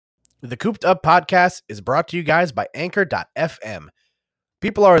The Cooped Up podcast is brought to you guys by Anchor.fm.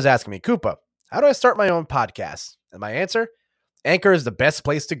 People are always asking me, Koopa, how do I start my own podcast? And my answer, Anchor is the best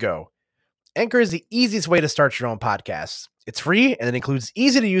place to go. Anchor is the easiest way to start your own podcast. It's free and it includes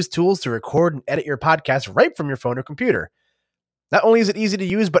easy to use tools to record and edit your podcast right from your phone or computer. Not only is it easy to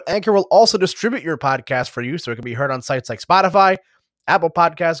use, but Anchor will also distribute your podcast for you so it can be heard on sites like Spotify, Apple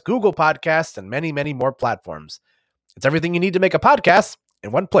Podcasts, Google Podcasts, and many, many more platforms. It's everything you need to make a podcast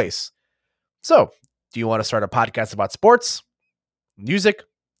in one place. So, do you want to start a podcast about sports, music,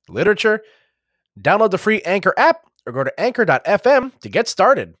 literature? Download the free Anchor app or go to anchor.fm to get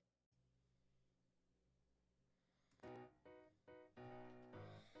started.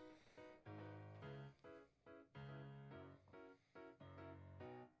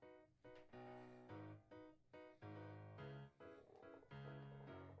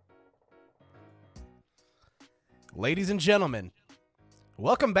 Ladies and gentlemen,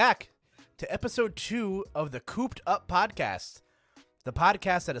 welcome back to episode 2 of the Cooped Up podcast, the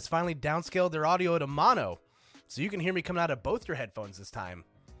podcast that has finally downscaled their audio to mono, so you can hear me coming out of both your headphones this time.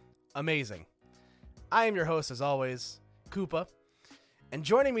 Amazing. I am your host, as always, Koopa, and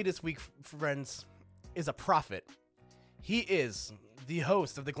joining me this week, friends, is a prophet. He is the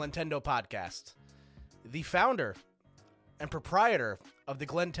host of the Glentendo podcast, the founder and proprietor of the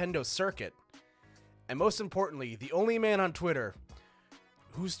Glentendo circuit, and most importantly, the only man on Twitter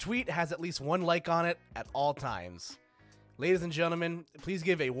whose tweet has at least one like on it at all times. Ladies and gentlemen, please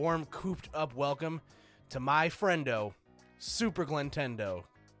give a warm, cooped up welcome to my friendo, Super Glentendo.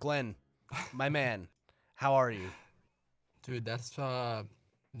 Glenn, my man, how are you? Dude, that's the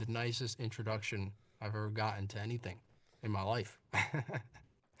nicest introduction I've ever gotten to anything in my life.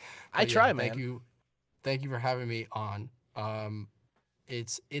 I try, man. Thank you for having me on.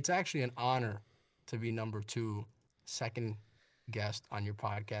 It's actually an honor to be number 2, second guest on your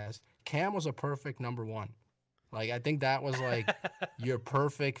podcast. Cam was a perfect number 1. Like, I think that was like your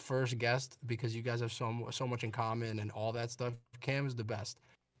perfect first guest because you guys have so much in common and all that stuff. Cam is the best.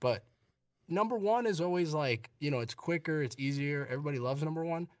 But number 1 is always like, you know, it's quicker, it's easier. Everybody loves number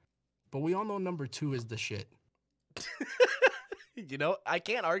 1. But we all know number 2 is the shit. You know, I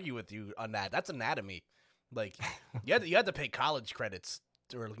can't argue with you on that. That's anatomy. Like, you had to pay college credits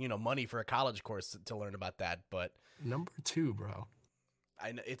or, you know, money for a college course to learn about that. But number 2, bro.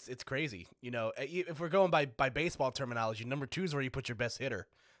 I know it's crazy. You know, if we're going by baseball terminology, number 2 is where you put your best hitter.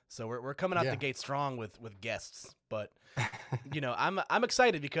 So we're coming out the gate strong with guests. But you know, I'm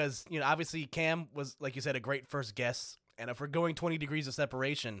excited because, you know, obviously Cam was, like you said, a great first guest. And if we're going 20 degrees of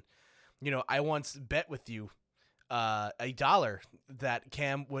separation, you know, I once bet with you $1 that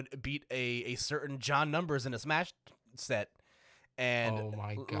Cam would beat a certain John Numbers in a Smash set. And oh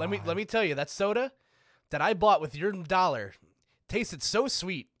my God. let me tell you, that soda that I bought with your $1 tasted so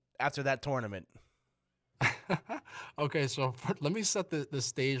sweet after that tournament. Okay, so let me set the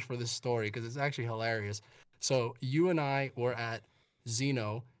stage for this story because it's actually hilarious. So you and I were at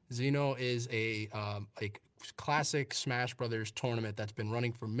Xeno. Xeno is a classic Smash Brothers tournament that's been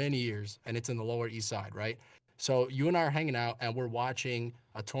running for many years, and it's in the Lower East Side, right? So you and I are hanging out, and we're watching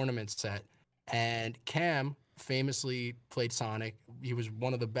a tournament set, and Cam famously played Sonic. He was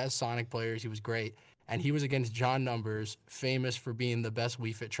one of the best Sonic players. He was great. And he was against John Numbers, famous for being the best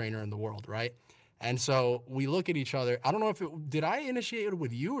Wii Fit trainer in the world, right? And so we look at each other. I don't know did I initiate it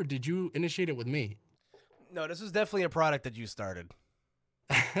with you or did you initiate it with me? No, this was definitely a product that you started.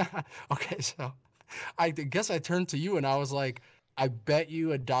 Okay, so I guess I turned to you and I was like, I bet you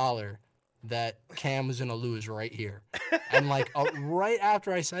 $1 that Cam was going to lose right here. And like right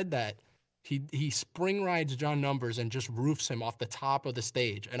after I said that, He spring rides John Numbers and just roofs him off the top of the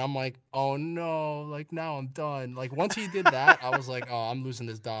stage. And I'm like, oh no, like now I'm done. Like once he did that, I was like, oh, I'm losing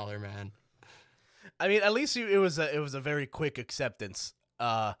this $1, man. I mean, at least it was a very quick acceptance.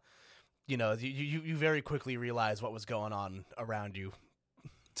 You know, you very quickly realized what was going on around you.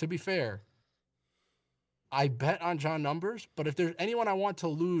 To be fair, I bet on John Numbers, but if there's anyone I want to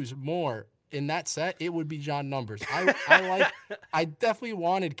lose more in that set, it would be John Numbers. I definitely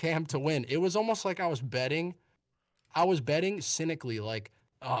wanted Cam to win. It was almost like I was betting cynically, like,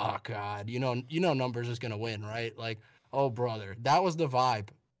 oh God, you know Numbers is gonna win, right? Like, oh brother, that was the vibe.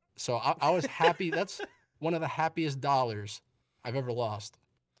 So I was happy. That's one of the happiest dollars I've ever lost.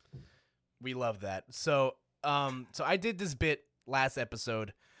 We love that. So I did this bit last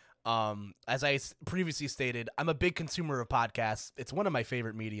episode. As I previously stated, I'm a big consumer of podcasts. It's one of my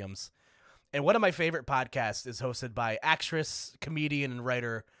favorite mediums. And one of my favorite podcasts is hosted by actress, comedian, and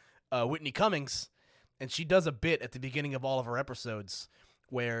writer Whitney Cummings. And she does a bit at the beginning of all of her episodes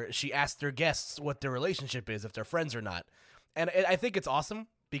where she asks their guests what their relationship is, if they're friends or not. And I think it's awesome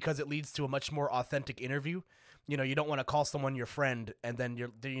because it leads to a much more authentic interview. You know, you don't want to call someone your friend and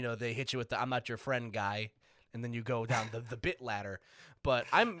then they hit you with the "I'm not your friend" guy, and then you go down the bit ladder. But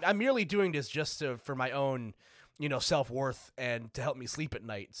I'm merely doing this just for my own, self-worth and to help me sleep at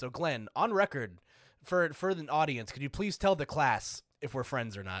night. So Glenn, on record, for the audience, could you please tell the class if we're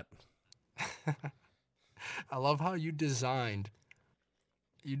friends or not? I love how you designed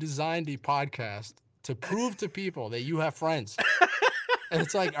a podcast to prove to people that you have friends. And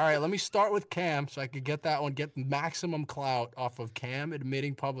it's like, all right, let me start with Cam so I could get that one, get maximum clout off of Cam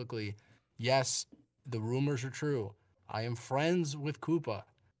admitting publicly, yes, the rumors are true. I am friends with Koopa.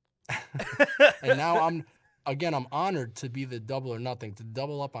 And now I'm honored to be the double or nothing, to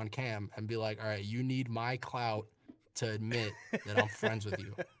double up on Cam and be like, all right, you need my clout to admit that I'm friends with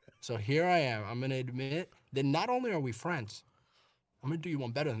you. So here I am. I'm going to admit that not only are we friends, I'm going to do you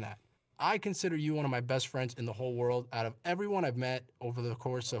one better than that. I consider you one of my best friends in the whole world. Out of everyone I've met over the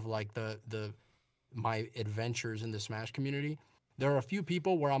course of like my adventures in the Smash community, there are a few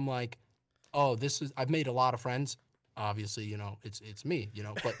people where I'm like, oh, I've made a lot of friends. Obviously, it's me,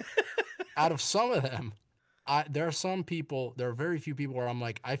 but out of some of them, there are very few people where I'm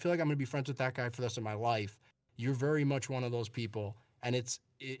like, I feel like I'm going to be friends with that guy for the rest of my life. You're very much one of those people. And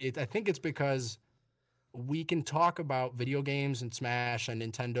I think it's because we can talk about video games and Smash and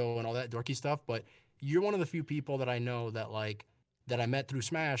Nintendo and all that dorky stuff, but you're one of the few people that I know that I met through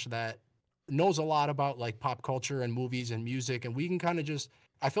Smash that knows a lot about like pop culture and movies and music. And we can kind of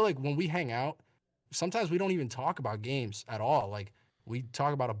I feel like when we hang out, sometimes we don't even talk about games at all. Like we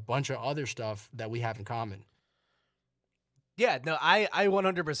talk about a bunch of other stuff that we have in common. Yeah, no, I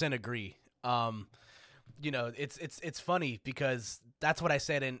 100% agree. It's funny because that's what I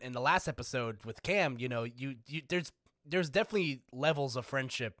said in the last episode with Cam. There's definitely levels of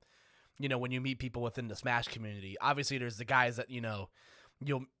friendship, when you meet people within the Smash community. Obviously, there's the guys that, you'll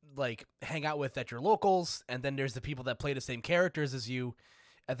like hang out with at your locals, and then there's the people that play the same characters as you.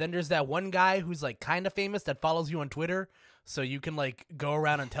 And then there's that one guy who's like kind of famous that follows you on Twitter, so you can like go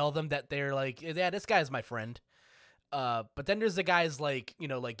around and tell them that they're like, yeah, this guy's my friend. But then there's the guys like,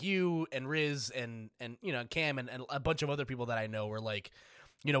 like you and Riz and Cam and a bunch of other people that I know where like,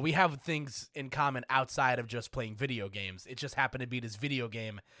 we have things in common outside of just playing video games. It just happened to be this video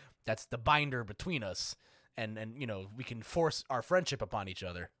game that's the binder between us, and we can force our friendship upon each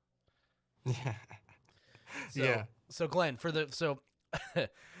other. Yeah. Yeah. So Glenn,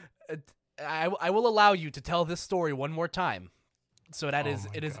 I will allow you to tell this story one more time. So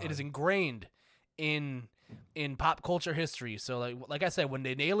it is ingrained in pop culture history. So like I said, when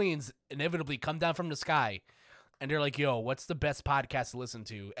the aliens inevitably come down from the sky and they're like, yo, what's the best podcast to listen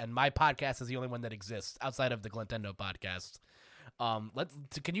to? And my podcast is the only one that exists outside of the Glentendo podcast.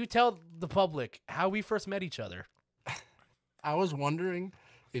 Can you tell the public how we first met each other? I was wondering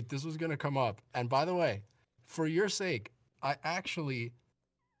if this was going to come up. And by the way, for your sake, I actually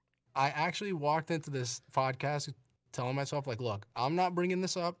walked into this podcast telling myself like, look, I'm not bringing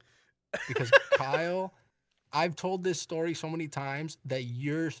this up because Kyle, I've told this story so many times that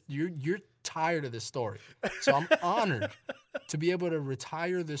you're tired of this story. So I'm honored to be able to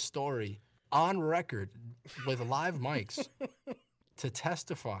retire this story on record with live mics to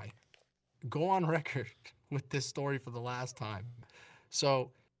testify, go on record with this story for the last time.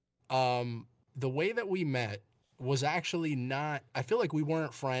 So the way that we met was actually not, I feel like we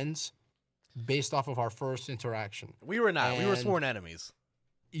weren't friends based off of our first interaction. We were not. We were sworn enemies.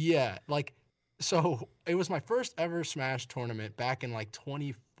 Yeah, so it was my first ever Smash tournament back in like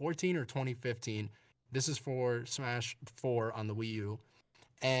 2014 or 2015. This is for Smash 4 on the Wii U.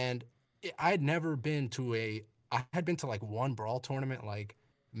 And I had been to like one Brawl tournament like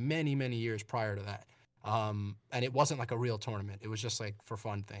many, many years prior to that. And it wasn't like a real tournament. It was just like for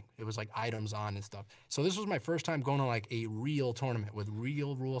fun thing. It was like items on and stuff. So this was my first time going to like a real tournament with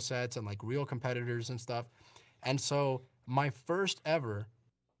real rule sets and like real competitors and stuff. And so my first ever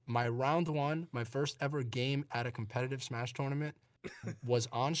game at a competitive Smash tournament was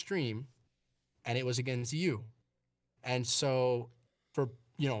on stream, and it was against you. And so for,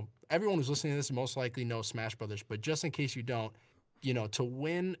 everyone who's listening to this most likely knows Smash Brothers, but just in case you don't, to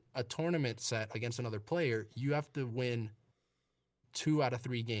win a tournament set against another player, you have to win 2 out of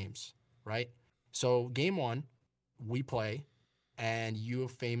 3 games, right? So game 1, we play, and you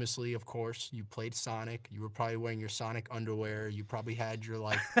famously, of course, you played Sonic. You were probably wearing your Sonic underwear. You probably had your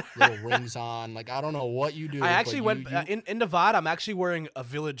like little rings on. Like, I don't know what you do. I actually went in the VOD. I'm actually wearing a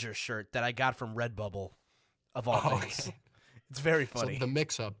Villager shirt that I got from Redbubble, of all things. Okay. It's very funny. So the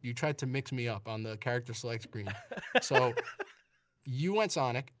mix-up. You tried to mix me up on the character select screen. So you went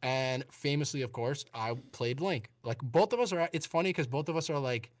Sonic, and famously, of course, I played Link. Like both of us are. It's funny because both of us are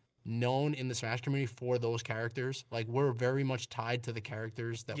like known in the Smash community for those characters. Like we're very much tied to the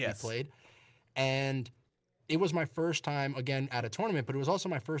characters that we Yes. played, and it was my first time again at a tournament, but it was also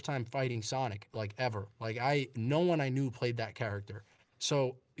my first time fighting Sonic like ever. Like no one I knew played that character.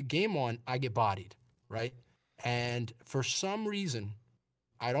 So game one, I get bodied, right? And for some reason,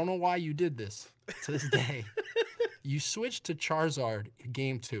 I don't know why you did this to this day. You switched to Charizard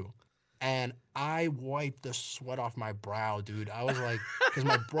game two, and I wiped the sweat off my brow, dude. I was like, because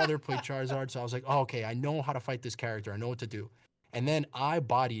my brother played Charizard, so I was like, oh, okay, I know how to fight this character. I know what to do. And then I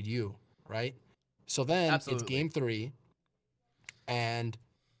bodied you, right? So then Absolutely. it's game three, and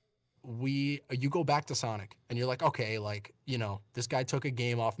you go back to Sonic, and you're like, okay, like, you know, this guy took a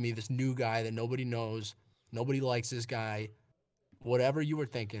game off me, this new guy that nobody knows, nobody likes this guy, whatever you were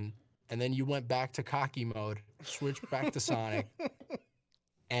thinking. And then you went back to cocky mode, switched back to Sonic,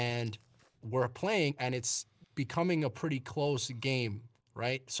 and we're playing, and it's becoming a pretty close game,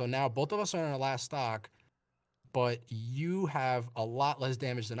 right? So now both of us are on our last stock, but you have a lot less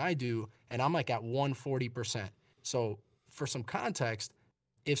damage than I do, and I'm like at 140%. So for some context,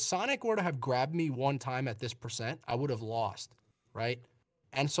 if Sonic were to have grabbed me one time at this percent, I would have lost, right?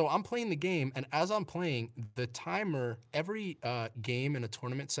 And so I'm playing the game, and as I'm playing, the timer, every game in a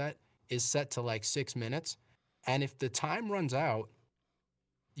tournament set is set to like 6 minutes. And if the time runs out,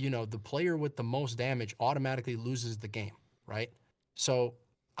 you know, the player with the most damage automatically loses the game, right? So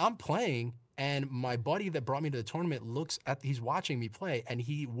I'm playing, and my buddy that brought me to the tournament he's watching me play, and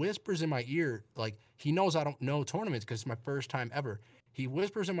he whispers in my ear, like, he knows I don't know tournaments because it's my first time ever. He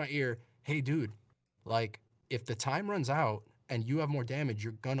whispers in my ear, hey, dude, like, if the time runs out and you have more damage,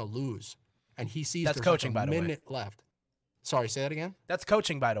 you're gonna lose. And he sees That's there's coaching, like by a the way. minute left. Sorry, say that again? That's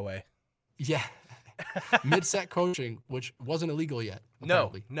coaching, by the way. Yeah. Mid-set coaching, which wasn't illegal yet,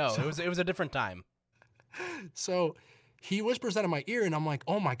 apparently. No, it was a different time. So he whispers that in my ear, and I'm like,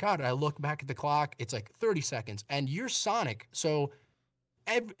 oh my God. And I look back at the clock. It's like 30 seconds. And you're Sonic. So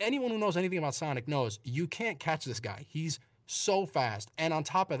anyone who knows anything about Sonic knows you can't catch this guy. He's so fast. And on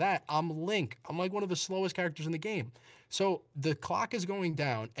top of that, I'm Link. I'm like one of the slowest characters in the game. So the clock is going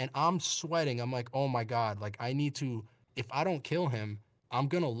down, and I'm sweating. I'm like, oh my God. Like, I need to, if I don't kill him, I'm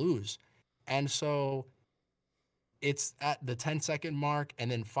going to lose. And so it's at the 10-second mark, and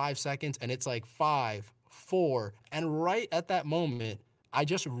then 5 seconds, and it's like 5, 4. And right at that moment, I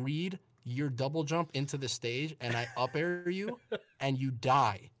just read your double jump into the stage, and I up air you, and you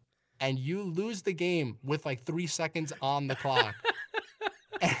die. And you lose the game with like 3 seconds on the clock.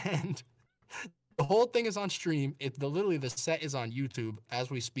 And the whole thing is on stream. Literally the set is on YouTube as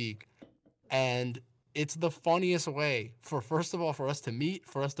we speak. And it's the funniest way first of all, for us to meet,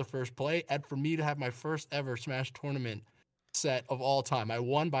 for us to first play, and for me to have my first ever Smash tournament set of all time. I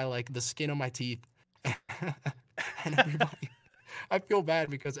won by like the skin of my teeth. And everybody, I feel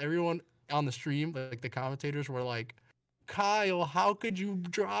bad because everyone on the stream, like the commentators were like, Kyle, how could you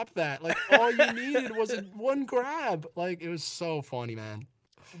drop that? Like, all you needed was one grab. Like, it was so funny, man.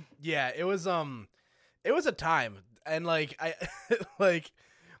 Yeah, it was a time, and like I like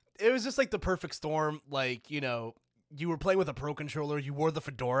it was just like the perfect storm. Like, you know, you were playing with a pro controller, you wore the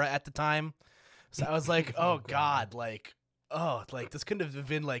fedora at the time, so I was like, oh God, like, oh, like this couldn't have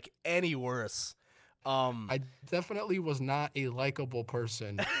been like any worse. I definitely was not a likable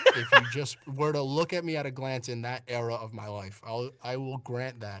person if you just were to look at me at a glance in that era of my life. I will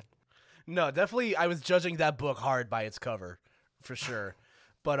grant that. No, definitely I was judging that book hard by its cover, for sure.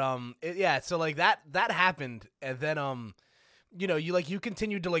 But yeah, so like that happened, and then you know, you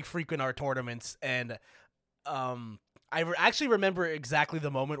continued to like frequent our tournaments, and actually remember exactly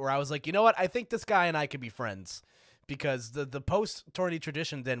the moment where I was like, you know what, I think this guy and I could be friends. Because the post-tourney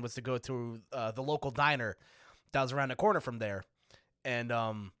tradition then was to go to the local diner that was around the corner from there. And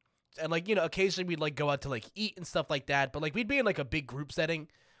like, you know, occasionally we'd like go out to like eat and stuff like that. But like we'd be in like a big group setting.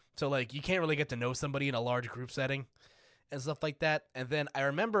 So like you can't really get to know somebody in a large group setting and stuff like that. And then I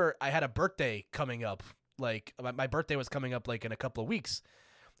remember I had a birthday coming up. Like my birthday was coming up like in a couple of weeks.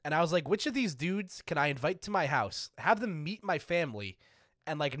 And I was like, which of these dudes can I invite to my house, have them meet my family,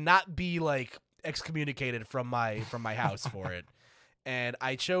 and like not be like excommunicated from my house for it? And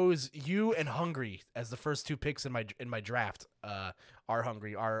I chose you and Hungry as the first two picks in my draft. Our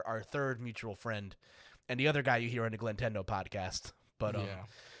Hungry, our third mutual friend, and the other guy you hear on the Glentendo podcast. But yeah.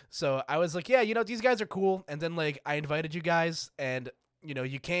 So I was like, yeah, you know, these guys are cool. And then like I invited you guys, and you know,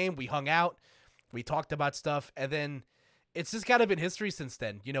 you came, we hung out, we talked about stuff, and then it's just kind of been history since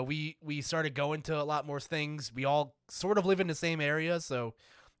then. You know, we started going to a lot more things. We all sort of live in the same area, so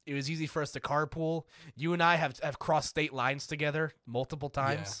It was easy for us to carpool. You and I have crossed state lines together multiple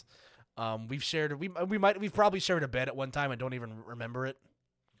times. We've probably shared a bed at one time. I don't even remember it.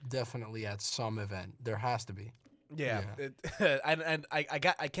 Definitely at some event. There has to be. Yeah. And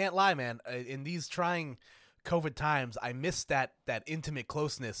I can't lie, man. In these trying COVID times, I miss that intimate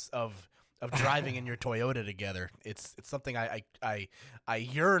closeness of driving in your Toyota together. It's something I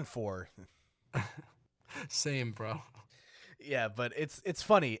yearn for. Same, bro. Yeah, but it's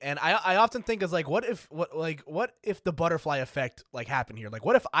funny, and I often think is like, what if the butterfly effect like happened here? Like,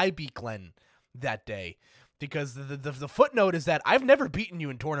 what if I beat Glenn that day? Because the footnote is that I've never beaten you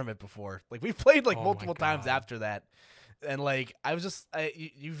in tournament before. Like, we've played like multiple times after that, and like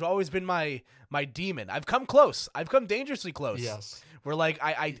you've always been my demon. I've come close. I've come dangerously close. Yes. Where like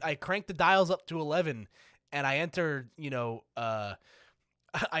I crank the dials up to 11, and I enter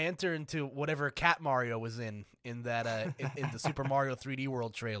I enter into whatever Cat Mario was in that in the Super Mario 3D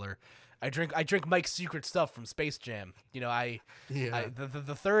World trailer. I drink Mike's secret stuff from Space Jam. The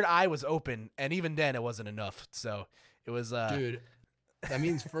third eye was open, and even then it wasn't enough. So it was dude. That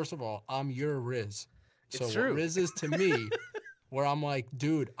means first of all, I'm your Riz. So it's true. What Riz is to me, where I'm like,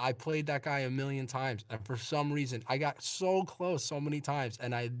 dude, I played that guy a million times, and for some reason I got so close so many times,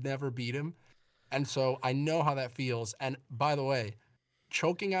 and I never beat him, and so I know how that feels. And by the way,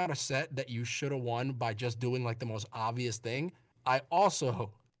 choking out a set that you should have won by just doing like the most obvious thing, I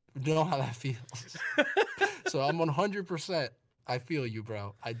also know how that feels. So I'm 100%. I feel you,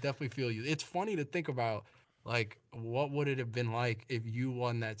 bro. I definitely feel you. It's funny to think about, like, what would it have been like if you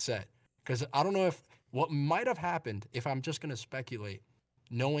won that set? Because I don't know if what might have happened, if I'm just going to speculate,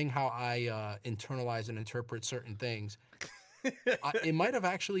 knowing how I internalize and interpret certain things, it might have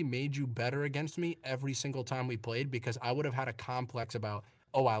actually made you better against me every single time we played, because I would have had a complex about,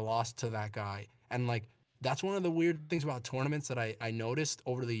 oh, I lost to that guy. And like, that's one of the weird things about tournaments that I noticed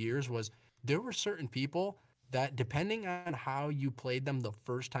over the years was there were certain people that, depending on how you played them the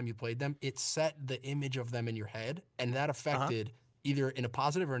first time you played them, it set the image of them in your head, and that affected either in a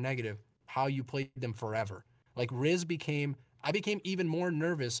positive or negative how you played them forever. Like I became even more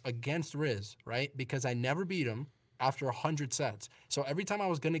nervous against Riz, right? Because I never beat him after 100 sets. So every time I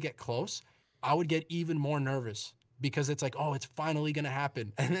was going to get close, I would get even more nervous, because it's like, oh, it's finally going to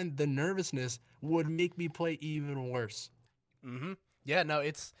happen. And then the nervousness would make me play even worse. Mm-hmm. Yeah, no,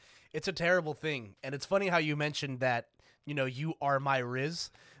 it's a terrible thing. And it's funny how you mentioned that, you are my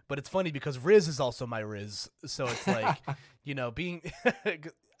Riz, but it's funny because Riz is also my Riz. So it's like, being,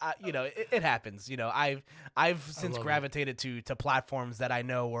 it happens. I've since gravitated to platforms that I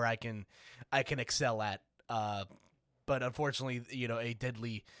know where I can excel at. But unfortunately, a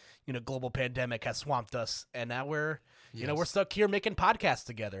deadly, global pandemic has swamped us, and now we're stuck here making podcasts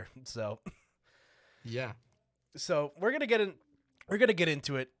together. So, yeah. So we're gonna get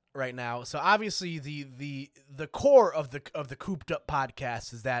into it right now. So obviously, the core of the Cooped Up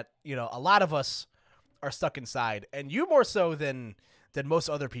podcast is that a lot of us are stuck inside, and you more so than most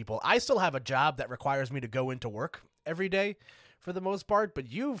other people. I still have a job that requires me to go into work every day, for the most part. But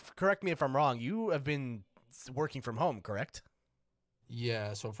correct me if I'm wrong. You have been working from home, correct?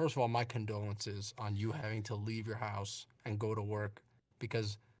 Yeah, so first of all, my condolences on you having to leave your house and go to work,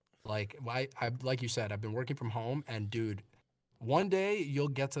 because like like you said, I've been working from home, and dude, one day you'll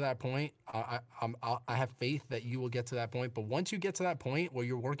get to that point. I have faith that you will get to that point, but once you get to that point where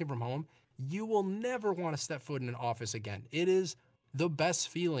you're working from home, you will never want to step foot in an office again. It is the best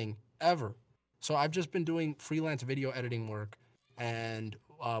feeling ever. So I've just been doing freelance video editing work, and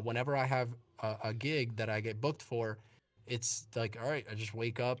whenever I have a gig that I get booked for, it's like, all right, I just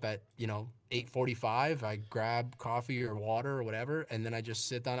wake up at 8:45, I grab coffee or water or whatever, and then I just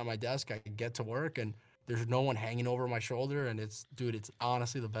sit down at my desk. I get to work, and there's no one hanging over my shoulder, and it's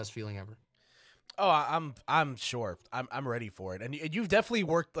honestly the best feeling ever. Oh, I'm sure. I'm ready for it, and you've definitely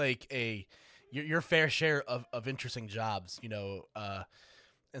worked like your fair share of interesting jobs,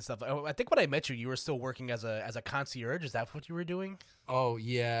 and stuff. I think when I met you, you were still working as a concierge. Is that what you were doing? Oh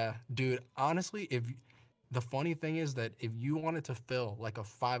yeah, dude. Honestly, the funny thing is that if you wanted to fill like a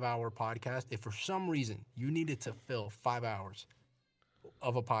 5-hour podcast, if for some reason you needed to fill 5 hours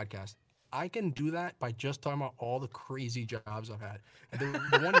of a podcast, I can do that by just talking about all the crazy jobs I've had.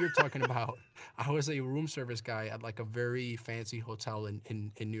 The one you're talking about, I was a room service guy at like a very fancy hotel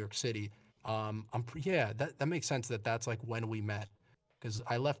in New York City. That makes sense that's like when we met, because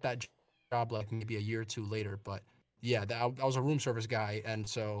I left that job like maybe a year or two later. But yeah, I was a room service guy, and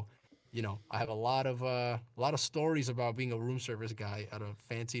so I have a lot of stories about being a room service guy at a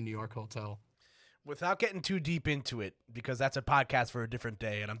fancy New York hotel. Without getting too deep into it, because that's a podcast for a different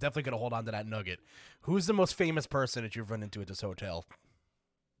day, and I'm definitely going to hold on to that nugget. Who's the most famous person that you've run into at this hotel?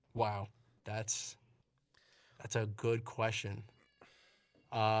 Wow, that's a good question.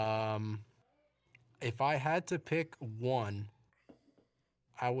 Um, if I had to pick one,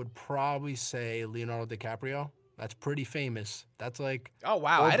 I would probably say Leonardo DiCaprio. That's pretty famous. That's like, Oh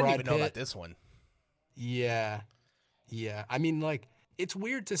wow, or I didn't Brad even know about Pitt. this one. Yeah, yeah. I mean, like, it's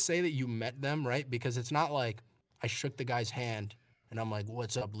weird to say that you met them, right? Because it's not like I shook the guy's hand and I'm like,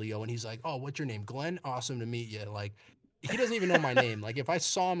 "What's up, Leo?" And he's like, "Oh, what's your name, Glenn? Awesome to meet you." Like, he doesn't even know my name. Like, if I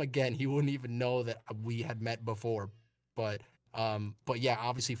saw him again, he wouldn't even know that we had met before. But, but yeah,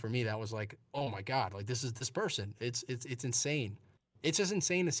 obviously for me, that was like, oh my god, like this is this person. It's insane. It's just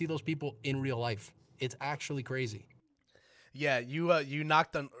insane to see those people in real life. It's actually crazy. Yeah, you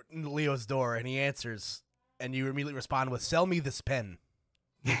knocked on Leo's door and he answers, and you immediately respond with "Sell me this pen."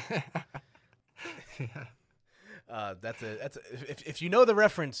 Yeah. If you know the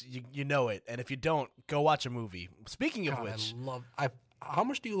reference, you know it, and if you don't, go watch a movie. Speaking of God, which, I how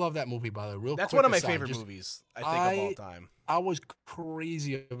much do you love that movie, by the way? Real that's quick one of my aside, favorite just movies I think of all time. I was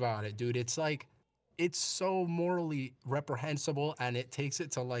crazy about it, dude. It's like it's so morally reprehensible, and it takes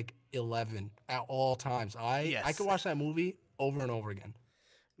it to like 11 at all times. I could Yes, watch that movie over and over again.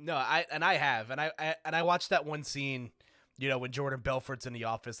 no, I have, and I watched that one scene, when Jordan Belfort's in the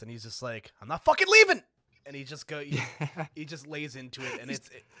office and he's just like, "I'm not fucking leaving," and he just lays into it, and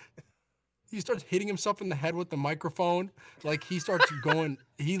He starts hitting himself in the head with the microphone. Like he starts going.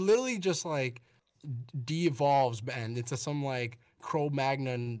 He literally just like de-evolves, man, into some like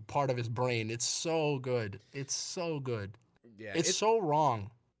Cro-Magnon part of his brain. It's so good. It's so good. yeah, It's so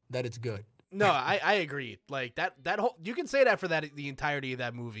wrong that it's good. No, I agree. Like that whole, you can say that for the entirety of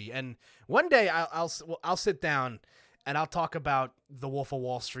that movie. And one day I'll sit down and I'll talk about The Wolf of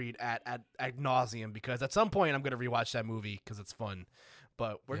Wall Street at nauseum, because at some point I'm gonna rewatch that movie because it's fun.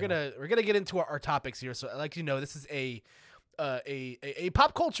 But we're gonna get into our topics here. So like this is a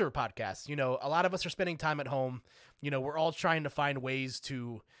pop culture podcast. A lot of us are spending time at home. We're all trying to find ways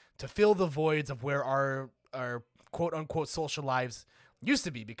to fill the voids of where our quote unquote social lives used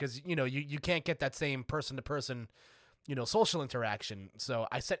to be, because you can't get that same person to person social interaction. So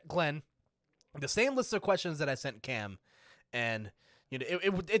I sent Glenn the same list of questions that I sent Cam, and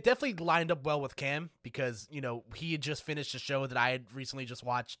it definitely lined up well with Cam, because he had just finished a show that I had recently just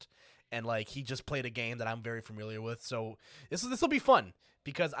watched, and like he just played a game that I'm very familiar with. So this will be fun,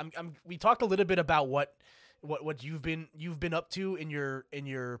 because we talked a little bit about what you've been up to in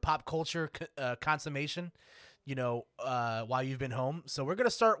your pop culture consummation, while you've been home. So we're going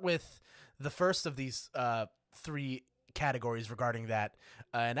to start with the first of these three categories regarding that,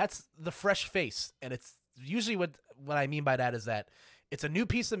 and that's the fresh face. And it's usually what I mean by that is that it's a new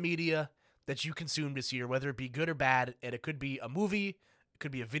piece of media that you consumed this year, whether it be good or bad, and it could be a movie, it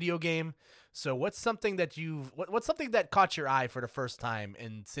could be a video game. So what's something that what's something that caught your eye for the first time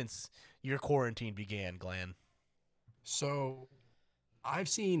and since your quarantine began, Glenn? So I've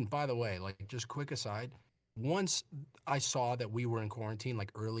seen, by the way, like just quick aside, once I saw that we were in quarantine,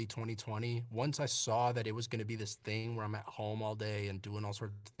 like early 2020, once I saw that it was going to be this thing where I'm at home all day and doing all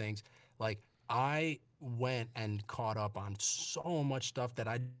sorts of things, like I went and caught up on so much stuff that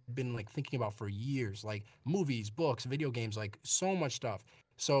I'd been like thinking about for years, like movies, books, video games, like so much stuff.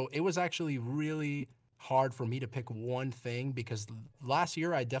 So it was actually really hard for me to pick one thing, because last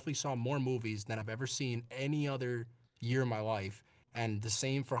year I definitely saw more movies than I've ever seen any other year in my life. And the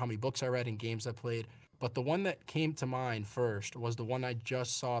same for how many books I read and games I played. But the one that came to mind first was the one I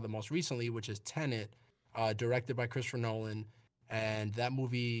just saw the most recently, which is Tenet, directed by Christopher Nolan. And that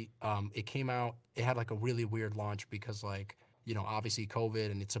movie, it came out, it had like a really weird launch because like, obviously COVID,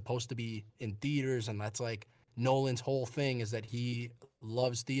 and it's supposed to be in theaters. And that's like Nolan's whole thing, is that he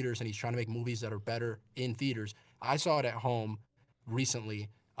loves theaters and he's trying to make movies that are better in theaters. I saw it at home recently,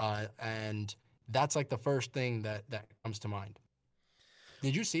 and that's like the first thing that comes to mind.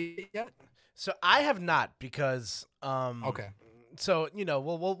 Did you see it yet? So I have not, because Okay. so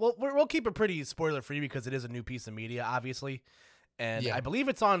we'll keep it pretty spoiler free, because it is a new piece of media, obviously, and Yeah. I believe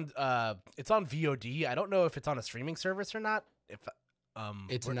it's on VOD. I don't know if it's on a streaming service or not. If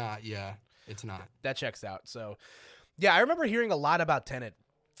It's not. Yeah, it's not. that checks out. So yeah, I remember hearing a lot about Tenet,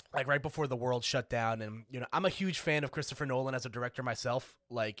 like right before the world shut down, and I'm a huge fan of Christopher Nolan as a director myself.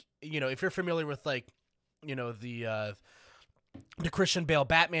 Like if you're familiar with like the Christian Bale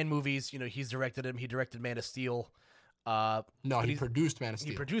Batman movies, he's directed him. He directed Man of Steel. No, he produced Man of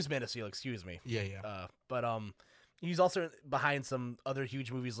Steel. He produced Man of Steel. Excuse me. Yeah, yeah. But he's also behind some other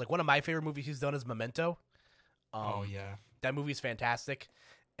huge movies. Like one of my favorite movies he's done is Memento. Oh yeah. That movie's fantastic,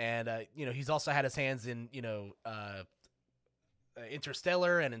 and he's also had his hands in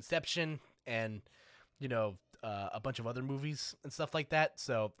Interstellar and Inception, and a bunch of other movies and stuff like that.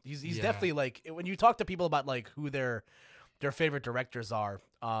 So he's Yeah. definitely like when you talk to people about like who their favorite directors are.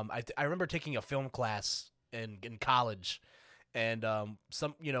 I remember taking a film class in college, and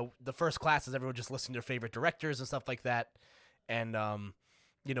some the first class is everyone just listing their favorite directors and stuff like that, and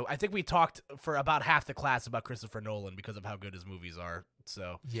I think we talked for about half the class about Christopher Nolan because of how good his movies are.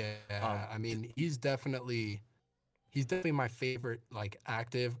 So Yeah, I mean, he's definitely my favorite, like,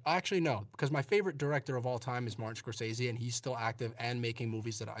 active. Actually, no, because my favorite director of all time is Martin Scorsese, and he's still active and making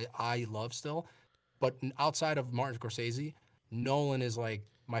movies that I love still. But outside of Martin Scorsese, Nolan is like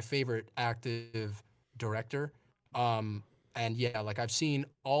my favorite active director. And yeah, like I've seen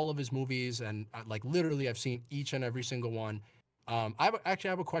all of his movies, and like literally I've seen each and every single one. Actually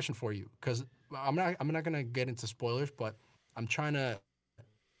have a question for you because I'm not gonna get into spoilers, but I'm trying to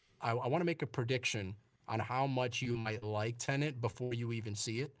I want to make a prediction on how much you might like Tenet before you even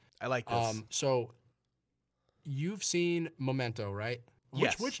see it. I like this. So you've seen Memento, right?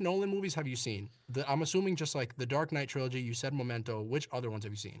 Yes. Which Nolan movies have you seen? I'm assuming just like the Dark Knight trilogy. You said Memento. Which other ones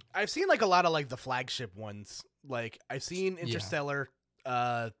have you seen? I've seen like a lot of like the flagship ones. Like I've seen Yeah. Interstellar,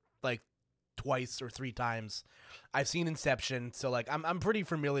 like twice or three times. I've seen Inception, so like I'm pretty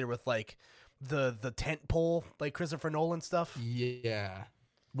familiar with like the tentpole like Christopher Nolan stuff. Yeah.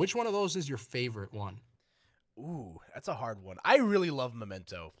 Which one of those is your favorite one? Ooh, that's a hard one. I really love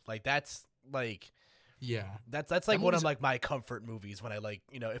Memento. Like that's like Yeah. that's like That one of movie's- like my comfort movies when I like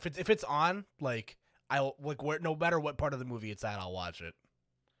if it's on like I'll like no matter what part of the movie it's at I'll watch it.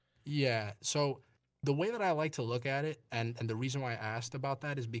 Yeah. So the way that I like to look at it, and the reason why I asked about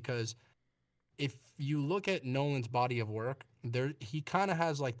that is because if you look at Nolan's body of work, he kind of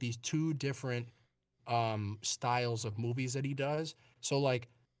has like these two different styles of movies that he does. So like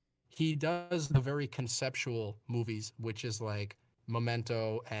he does the very conceptual movies, which is like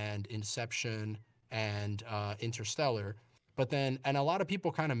Memento and Inception and Interstellar. But then, and a lot of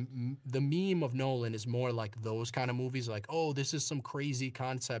people kind of, the meme of Nolan is more like those kind of movies, like, oh, this is some crazy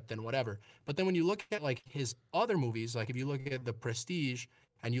concept and whatever. But then when you look at like his other movies, like if you look at The Prestige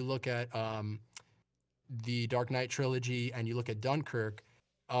and you look at the Dark Knight trilogy and you look at Dunkirk,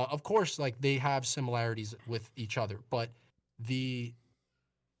 of course, like they have similarities with each other. But the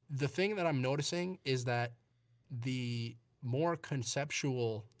thing that I'm noticing is that the more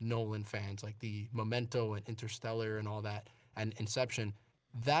conceptual Nolan fans, like the Memento and Interstellar and all that, and Inception,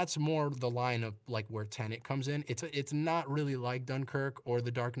 that's more the line of like where Tenet comes in. It's not really like Dunkirk or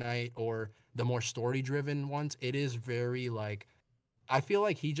The Dark Knight or the more story-driven ones. It is very like, I feel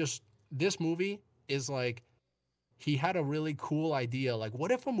like this movie is like, he had a really cool idea. Like,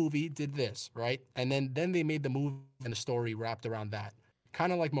 what if a movie did this, right? And then they made the movie and the story wrapped around that.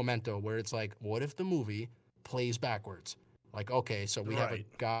 Kind of like Memento, where it's like, what if the movie plays backwards? Like, okay, so we have a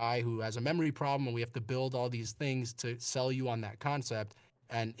guy who has a memory problem and we have to build all these things to sell you on that concept.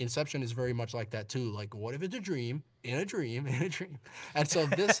 And Inception is very much like that too. Like, what if it's a dream in a dream in a dream? And so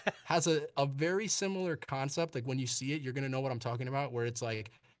this has a very similar concept. Like when you see it, you're going to know what I'm talking about, where it's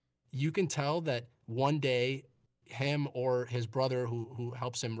like, you can tell that one day him or his brother who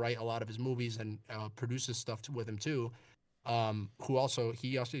helps him write a lot of his movies and produces stuff with him too, who also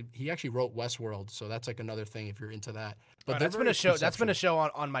he actually wrote Westworld, so that's like another thing if you're into that. But that's been a show. That's been a show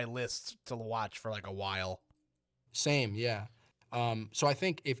on my list to watch for like a while. Same, yeah. So I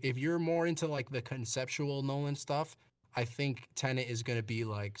think if you're more into like the conceptual Nolan stuff, I think Tenet is going to be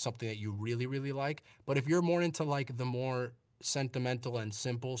like something that you really, really like. But if you're more into like the more sentimental and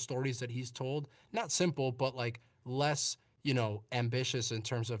simple stories that he's told, not simple, but like less, ambitious in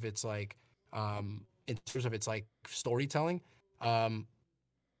terms of its like, storytelling,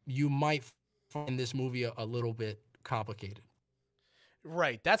 you might find this movie a little bit complicated.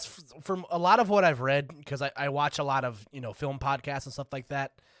 Right. That's from a lot of what I've read, because I watch a lot of, film podcasts and stuff like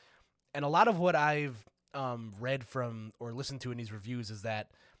that. And a lot of what I've read from or listened to in these reviews is that,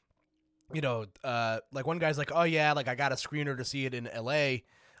 like one guy's like, oh yeah, like I got a screener to see it in LA.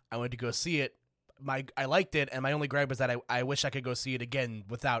 I went to go see it. I liked it. And my only gripe is that I wish I could go see it again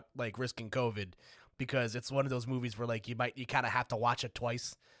without like risking COVID, because it's one of those movies where like you kind of have to watch it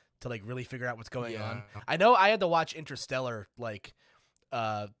twice to like really figure out what's going on. I know I had to watch Interstellar like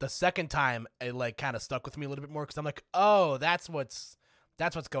the second time. It like kind of stuck with me a little bit more because I'm like, oh, that's what's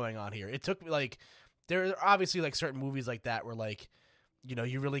going on here. It took me like, there are obviously like certain movies like that where like,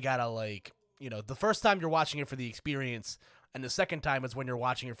 you really gotta like, the first time you're watching it for the experience, and the second time is when you're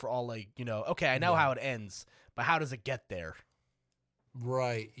watching it for all like, okay, I know how it ends, but how does it get there?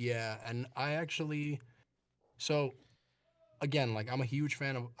 Right. Yeah. And so again, like I'm a huge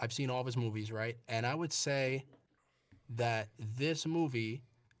fan of, I've seen all of his movies, right? And I would say that this movie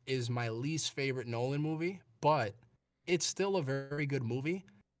is my least favorite Nolan movie, but it's still a very good movie.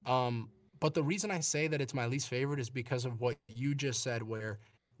 But the reason I say that it's my least favorite is because of what you just said, where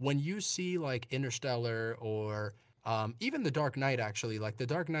when you see like Interstellar or even The Dark Knight, actually, like The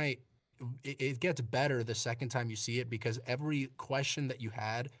Dark Knight, it gets better the second time you see it because every question that you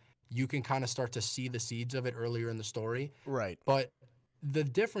had, you can kind of start to see the seeds of it earlier in the story. Right. But the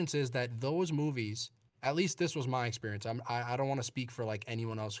difference is that those movies, at least this was my experience. I don't want to speak for like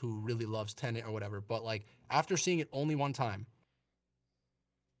anyone else who really loves Tenet or whatever, but like after seeing it only one time,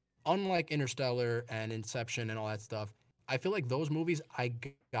 unlike Interstellar and Inception and all that stuff, I feel like those movies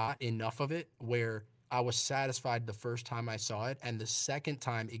got enough of it where I was satisfied the first time I saw it, and the second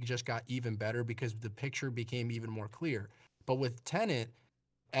time it just got even better because the picture became even more clear. But with Tenet,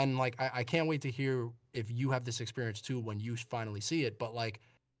 and like I can't wait to hear if you have this experience too when you finally see it, but like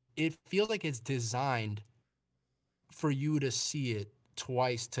it feels like it's designed for you to see it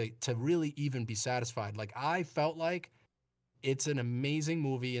twice to really even be satisfied. Like I felt like it's an amazing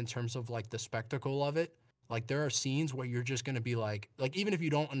movie in terms of like the spectacle of it. Like there are scenes where you're just gonna be like even if you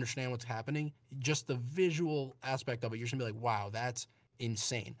don't understand what's happening, just the visual aspect of it, you're just gonna be like, wow, that's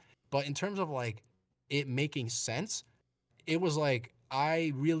insane. But in terms of like it making sense, it was like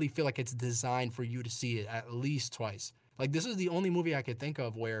I really feel like it's designed for you to see it at least twice. Like this is the only movie I could think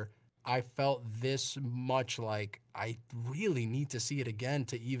of where I felt this much like I really need to see it again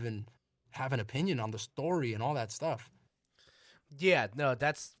to even have an opinion on the story and all that stuff. Yeah, no,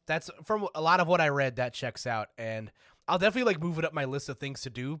 that's from a lot of what I read, that checks out, and I'll definitely like move it up my list of things to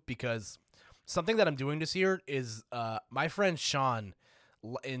do because something that I'm doing this year is my friend Sean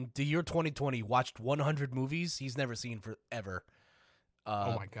in the year 2020 watched 100 movies he's never seen forever.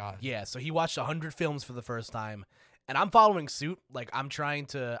 Oh my god. Yeah, so he watched 100 films for the first time, and I'm following suit. Like I'm trying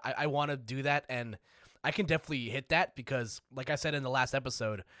to, I want to do that, and I can definitely hit that because, like I said in the last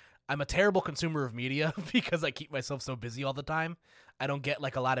episode, I'm a terrible consumer of media because I keep myself so busy all the time. I don't get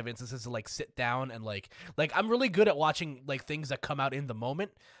like a lot of instances to like sit down and like I'm really good at watching like things that come out in the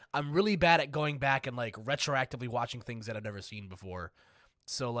moment. I'm really bad at going back and like retroactively watching things that I've never seen before.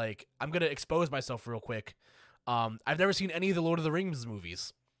 So like I'm gonna expose myself real quick. I've never seen any of the Lord of the Rings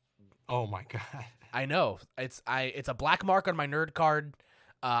movies. Oh my god. I know it's a black mark on my nerd card.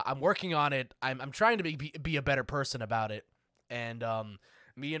 I'm working on it. I'm trying to be a better person about it, and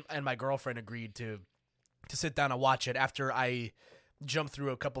me and my girlfriend agreed to sit down and watch it after I jumped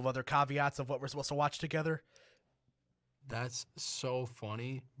through a couple of other caveats of what we're supposed to watch together. That's so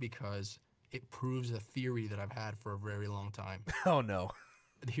funny because it proves a theory that I've had for a very long time. Oh no.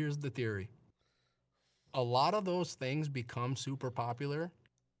 Here's the theory. A lot of those things become super popular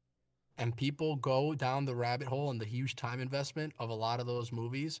and people go down the rabbit hole and the huge time investment of a lot of those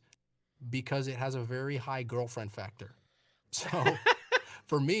movies because it has a very high girlfriend factor. So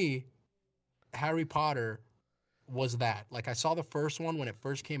for me, Harry Potter was that. Like I saw the first one when it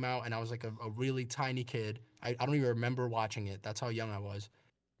first came out and I was like a really tiny kid. I don't even remember watching it. That's how young I was.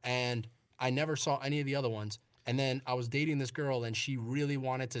 And I never saw any of the other ones. And then I was dating this girl and she really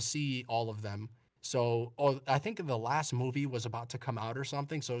wanted to see all of them. So I think the last movie was about to come out or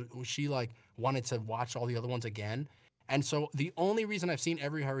something. So she like wanted to watch all the other ones again. And so the only reason I've seen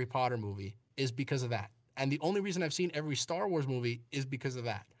every Harry Potter movie is because of that. And the only reason I've seen every Star Wars movie is because of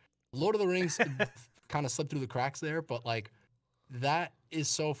that. Lord of the Rings kind of slipped through the cracks there, but like that is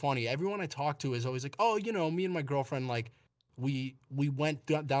so funny. Everyone I talk to is always like, "Oh, you know, me and my girlfriend like we went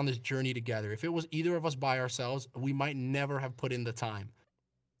down this journey together. If it was either of us by ourselves, we might never have put in the time."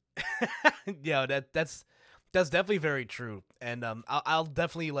 Yeah, that's definitely very true, and I'll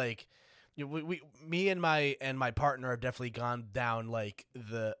definitely like, you know, me and my partner have definitely gone down like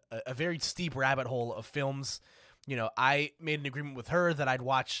a very steep rabbit hole of films. You know, I made an agreement with her that I'd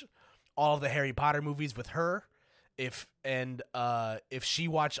watch all of the Harry Potter movies with her, if she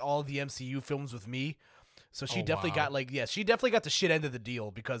watched all of the MCU films with me. So she definitely got like, yeah, she definitely got the shit end of the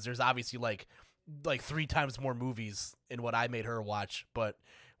deal because there's obviously like 3 times more movies in what I made her watch, but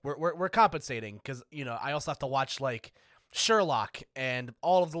we're compensating because, you know, I also have to watch like Sherlock and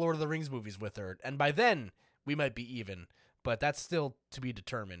all of the Lord of the Rings movies with her, and by then we might be even, but that's still to be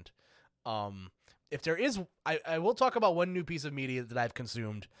determined. If there is, I will talk about one new piece of media that I've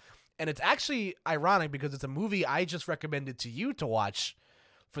consumed, and it's actually ironic because it's a movie I just recommended to you to watch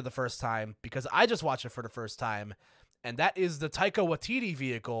for the first time because I just watched it for the first time, and that is the Taika Waititi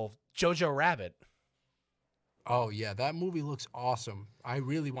vehicle, Jojo Rabbit. Oh yeah, that movie looks awesome. I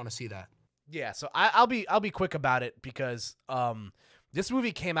really want to see that. Yeah, so I'll be quick about it because this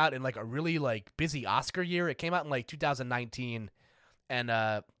movie came out in like a really like busy Oscar year. It came out in like 2019,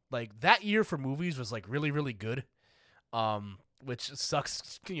 and like that year for movies was like really really good. which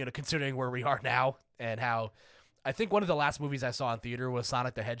sucks, considering where we are now and how I think one of the last movies I saw in theater was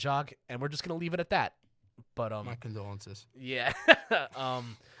Sonic the Hedgehog, and we're just gonna leave it at that. But My condolences. yeah,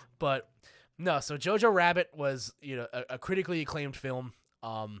 but no. So Jojo Rabbit was a critically acclaimed film.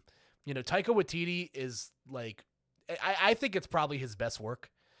 Taika Waititi is like, I think it's probably his best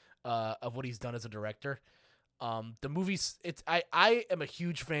work of what he's done as a director. The movies, I am a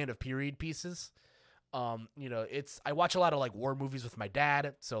huge fan of period pieces. I watch a lot of like war movies with my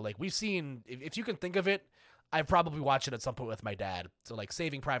dad. So like we've seen, if you can think of it, I've probably watched it at some point with my dad. So like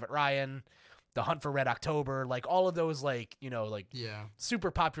Saving Private Ryan, The Hunt for Red October, like all of those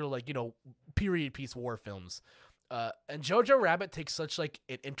super popular period piece war films. And Jojo Rabbit takes such like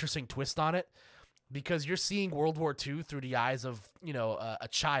an interesting twist on it because you're seeing World War II through the eyes of a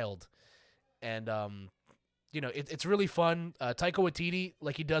child, and it's really fun. Taika Waititi,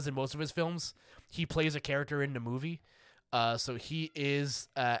 like he does in most of his films, he plays a character in the movie. So he is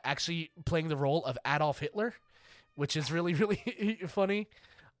actually playing the role of Adolf Hitler, which is really, really funny.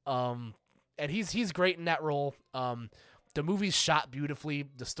 And he's great in that role. The movie's shot beautifully.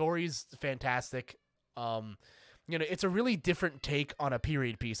 The story's fantastic. It's a really different take on a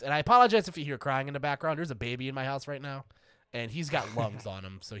period piece. And I apologize if you hear crying in the background. There's a baby in my house right now, and he's got lungs on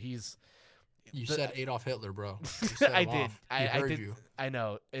him, so he's... You said Adolf Hitler, bro. You said I him did. off. I did. You. I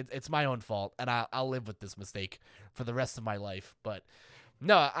know. It's my own fault, and I'll live with this mistake for the rest of my life. But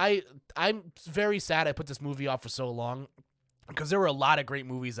no, I'm very sad I put this movie off for so long because there were a lot of great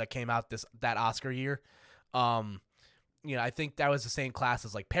movies that came out that Oscar year. I think that was the same class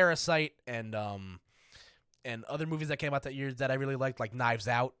as like Parasite and other movies that came out that year that I really liked, like Knives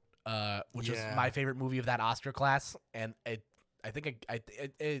Out, which was my favorite movie of that Oscar class, and I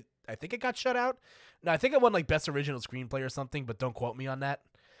think it got shut out. No, I think it won like Best Original Screenplay or something, but don't quote me on that.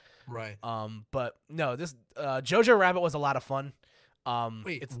 Right. But no, this Jojo Rabbit was a lot of fun.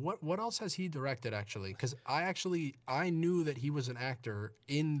 Wait, what else has he directed actually? Because I knew that he was an actor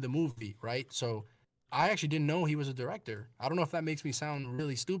in the movie, right? So I actually didn't know he was a director. I don't know if that makes me sound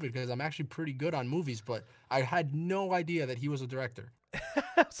really stupid because I'm actually pretty good on movies, but I had no idea that he was a director.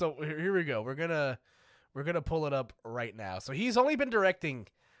 So here we go. We're gonna pull it up right now. So he's only been directing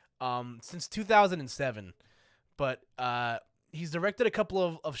since 2007, but he's directed a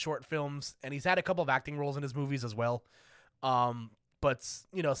couple of short films, and he's had a couple of acting roles in his movies as well. But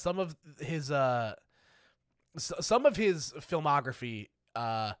some of his filmography.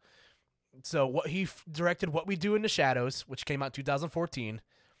 So what he directed, What We Do in the Shadows, which came out in 2014,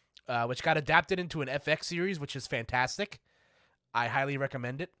 which got adapted into an FX series, which is fantastic. I highly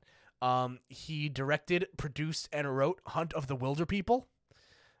recommend it. He directed, produced, and wrote Hunt of the Wilder People,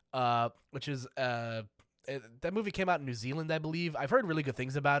 which is that movie came out in New Zealand, I believe. I've heard really good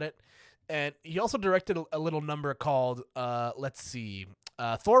things about it. And he also directed a little number called,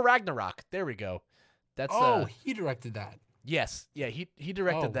 Thor Ragnarok. There we go. That's he directed that. Yes, yeah, he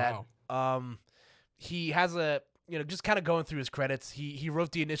directed that. Wow. He has just kind of going through his credits. He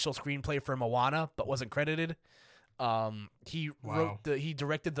wrote the initial screenplay for Moana, but wasn't credited. He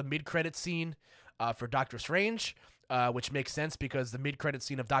directed the mid-credit scene for Doctor Strange, which makes sense because the mid-credit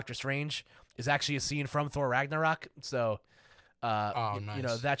scene of Doctor Strange is actually a scene from Thor Ragnarok. So,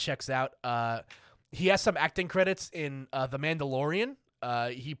 nice. That checks out. He has some acting credits in The Mandalorian.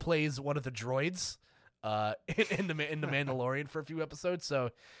 He plays one of the droids in the Mandalorian for a few episodes. So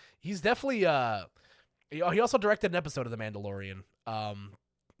he's definitely he also directed an episode of The Mandalorian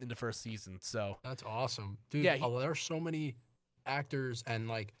in the first season. So that's awesome, dude. Yeah, there are so many actors and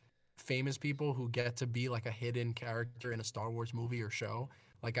like famous people who get to be like a hidden character in a Star Wars movie or show.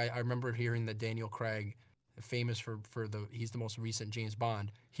 Like I remember hearing that Daniel Craig, famous he's the most recent James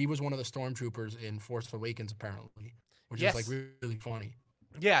Bond. He was one of the stormtroopers in Force Awakens apparently, which is like really funny.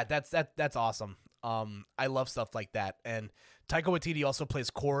 Yeah, that's awesome. I love stuff like that. And Taika Waititi also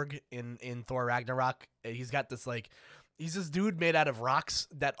plays Korg in Thor Ragnarok. He's got this he's this dude made out of rocks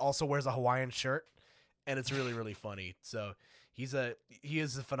that also wears a Hawaiian shirt, and it's really, really funny. So he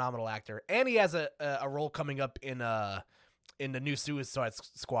is a phenomenal actor, and he has a role coming up in the new Suicide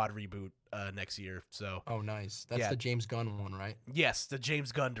Squad reboot next year. So nice. That's the James Gunn one, right? Yes, the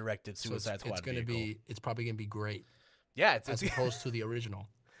James Gunn directed Suicide Squad. It's probably gonna be great. Yeah, as opposed to the original,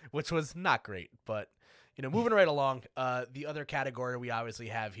 which was not great. But moving right along, the other category we obviously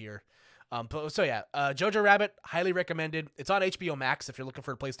have here. Jojo Rabbit, highly recommended. It's on HBO Max if you're looking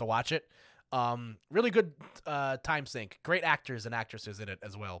for a place to watch it. Really good time sink. Great actors and actresses in it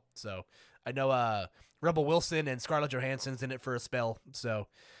as well. So I know Rebel Wilson and Scarlett Johansson's in it for a spell. So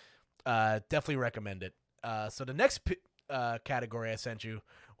definitely recommend it. So the next category I sent you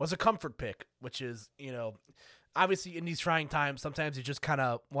was a comfort pick, which is obviously in these trying times, sometimes you just kind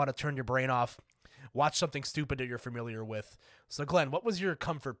of want to turn your brain off, watch something stupid that you're familiar with. So Glenn, what was your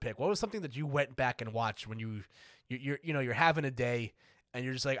comfort pick? What was something that you went back and watched when you're having a day and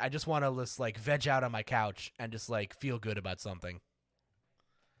you're just like, I just want to just like veg out on my couch and just like feel good about something?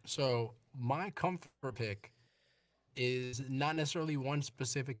 So my comfort pick is not necessarily one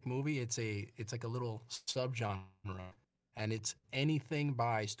specific movie. It's like a little subgenre, and it's anything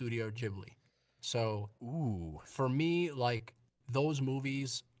by Studio Ghibli. So Ooh. for me, like those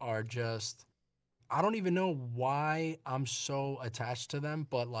movies are just I don't even know why I'm so attached to them,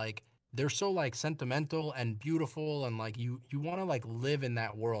 but like they're so like sentimental and beautiful and like you want to like live in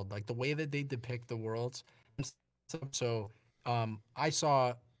that world, like the way that they depict the worlds and stuff. So I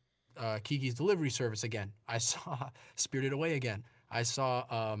saw Kiki's Delivery Service again. I saw Spirited Away again. I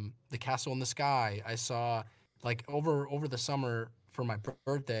saw The Castle in the Sky. I saw like over the summer for my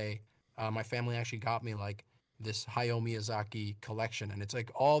birthday, my family actually got me like this Hayao Miyazaki collection, and it's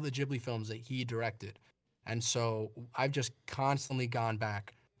like all the Ghibli films that he directed. And so I've just constantly gone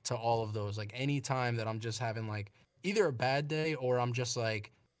back to all of those. Like anytime that I'm just having like either a bad day or I'm just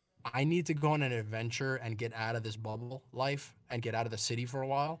like I need to go on an adventure and get out of this bubble life and get out of the city for a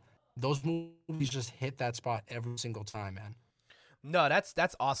while. Those movies just hit that spot every single time, man. No,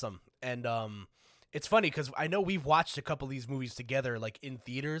 that's awesome. And it's funny because I know we've watched a couple of these movies together, like in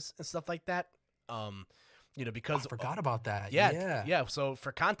theaters and stuff like that. Because I forgot about that. Yeah. So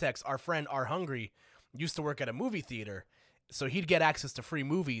for context, our friend R Hungry used to work at a movie theater, so he'd get access to free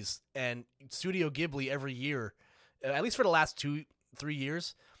movies. And Studio Ghibli every year, at least for the last 2-3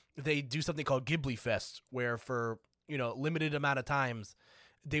 years, they do something called Ghibli Fest, where for limited amount of times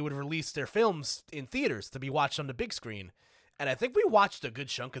they would release their films in theaters to be watched on the big screen. And I think we watched a good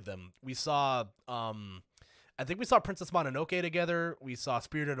chunk of them. We saw, I think we saw Princess Mononoke together. We saw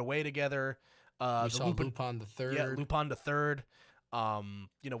Spirited Away together. We saw Lupin the Third. Yeah, Lupin the Third.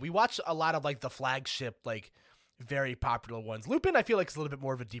 We watched a lot of like the flagship, like very popular ones. Lupin, I feel like is a little bit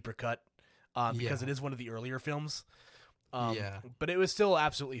more of a deeper cut, because it is one of the earlier films. But it was still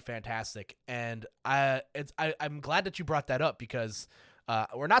absolutely fantastic, and I'm glad that you brought that up because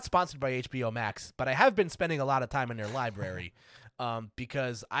we're not sponsored by HBO Max, but I have been spending a lot of time in their library,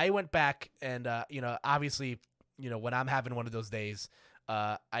 because I went back and obviously when I'm having one of those days.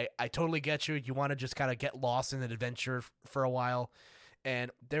 I totally get you. You want to just kind of get lost in an adventure for a while.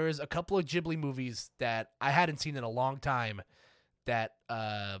 And there is a couple of Ghibli movies that I hadn't seen in a long time that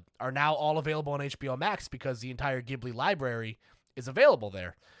are now all available on HBO Max because the entire Ghibli library is available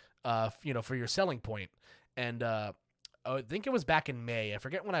there, for your selling point. And I think it was back in May. I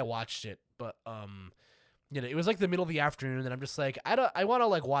forget when I watched it, but it was like the middle of the afternoon, and I'm just like, I want to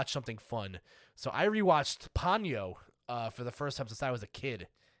like watch something fun. So I rewatched Ponyo for the first time since I was a kid,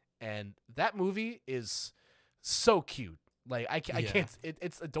 and that movie is so cute. Like I can't.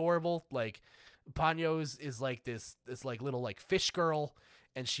 It's adorable. Like Ponyo is like this like little like fish girl,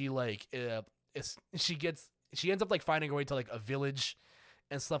 and she like she ends up like finding her way to like a village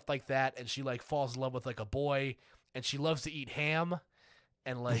and stuff like that, and she like falls in love with like a boy, and she loves to eat ham,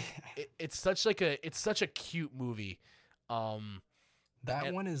 and like it's such a cute movie.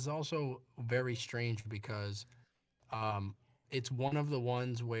 That one is also very strange because it's one of the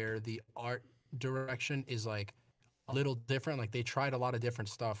ones where the art direction is like a little different. Like they tried a lot of different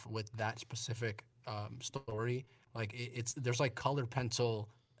stuff with that specific story. Like there's like colored pencil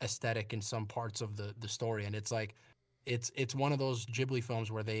aesthetic in some parts of the story, and it's like it's one of those Ghibli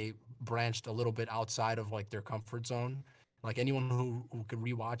films where they branched a little bit outside of like their comfort zone. Like anyone who could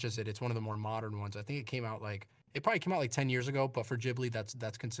rewatches it, it's one of the more modern ones. I think it probably came out like 10 years ago, but for Ghibli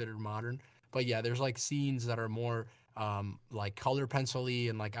that's considered modern. But yeah, there's like scenes that are more like color pencil-y,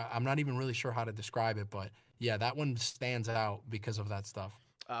 and like I'm not even really sure how to describe it, but yeah, that one stands out because of that stuff.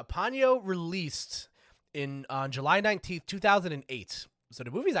 Ponyo released on July 19th, 2008. So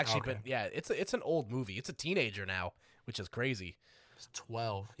the movie's actually it's an old movie. It's a teenager now, which is crazy. It's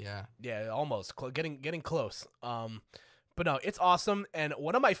 12, yeah. Yeah, almost getting close. But no, it's awesome. And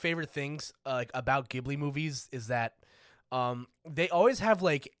one of my favorite things about Ghibli movies is that they always have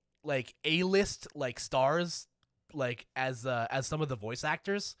like A-list like stars like as some of the voice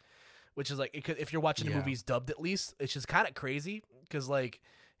actors, which is like if you're watching the movies dubbed, at least it's just kind of crazy because like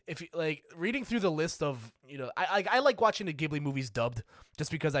if you like reading through the list of I like watching the Ghibli movies dubbed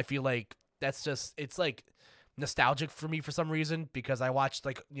just because I feel like it's like nostalgic for me for some reason because I watched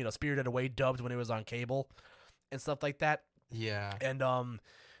like Spirited Away dubbed when it was on cable and stuff like that. Yeah. And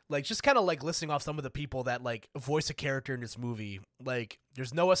like just kind of like listing off some of the people that like voice a character in this movie. Like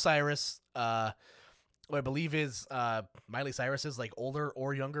there's Noah Cyrus, who I believe is Miley Cyrus's like older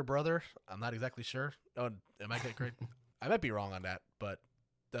or younger brother. I'm not exactly sure. Oh, am I getting correct? I might be wrong on that, but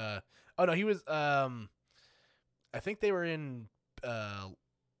oh no, he was I think they were in oh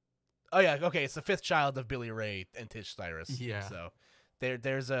yeah, okay, it's the fifth child of Billy Ray and Tish Cyrus. Yeah. So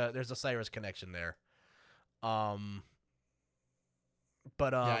there's a Cyrus connection there.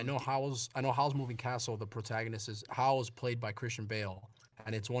 But Yeah, I know Howl's Moving Castle. The protagonist is Howl's played by Christian Bale,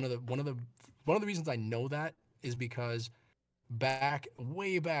 and it's one of the reasons I know that is because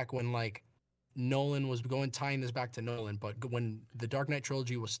way back when like Nolan was tying this back to Nolan, but when the Dark Knight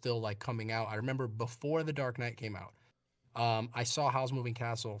trilogy was still like coming out, I remember before the Dark Knight came out, I saw Howl's Moving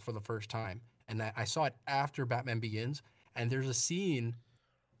Castle for the first time, and I saw it after Batman Begins, and there's a scene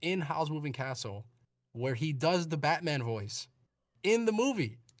in Howl's Moving Castle where he does the Batman voice in the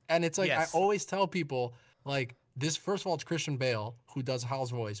movie. And it's like, Yes. I always tell people, like, this, first of all, it's Christian Bale who does Hal's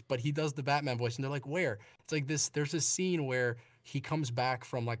voice, but he does the Batman voice. And they're like, where? It's like there's this scene where he comes back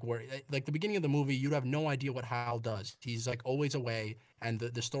from like the beginning of the movie, you'd have no idea what Hal does. He's like always away. And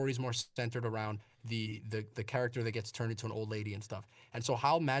the story's more centered around the character that gets turned into an old lady and stuff. And so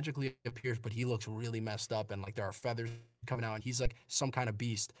Hal magically appears, but he looks really messed up. And like there are feathers coming out and he's like some kind of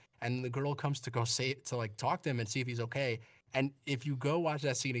beast. And the girl comes to talk to him and see if he's okay. And if you go watch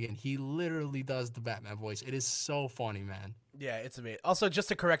that scene again, he literally does the Batman voice. It is so funny, man. Yeah, it's amazing. Also, just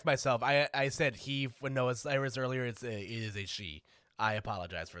to correct myself, I said he when Noah Cyrus earlier. It is a she. I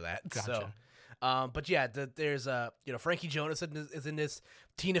apologize for that. Gotcha. So, but yeah, there's Frankie Jonas is in this.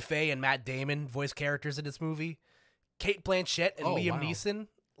 Tina Fey and Matt Damon voice characters in this movie. Kate Blanchett and Liam Neeson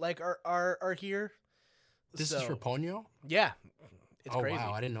are here. This is for Ponyo? Yeah, it's crazy.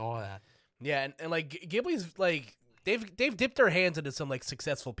 Wow, I didn't know all that. Yeah, and like Ghibli's like. They've dipped their hands into some like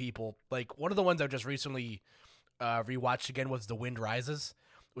successful people. Like one of the ones I just recently rewatched again was The Wind Rises,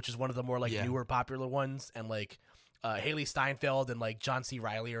 which is one of the more like newer popular ones, and like Haley Steinfeld and like John C.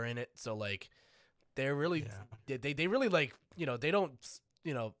 Reilly are in it. So like they're really they really like they don't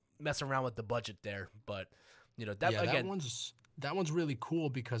mess around with the budget there, but that one's really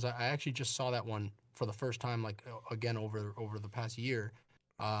cool because I actually just saw that one for the first time like again over the past year.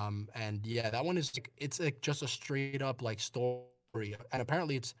 And yeah, that one is like, it's like just a straight up like story, and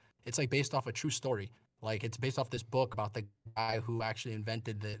apparently it's like based off a true story. Like it's based off this book about the guy who actually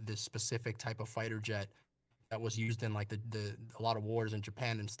invented this specific type of fighter jet that was used in like a lot of wars in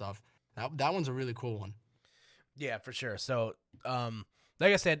Japan and stuff. That one's a really cool one. Yeah, for sure. So,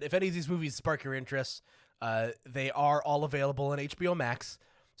 like I said, if any of these movies spark your interest, they are all available on HBO Max,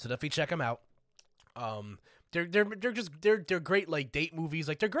 so definitely check them out. They're great like date movies,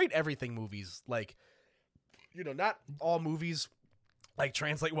 like they're great everything movies. Like, not all movies like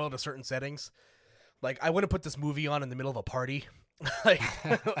translate well to certain settings. Like I wouldn't put this movie on in the middle of a party, like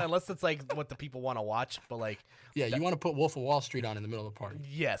unless it's like what the people want to watch. But like, yeah, you want to put Wolf of Wall Street on in the middle of the party.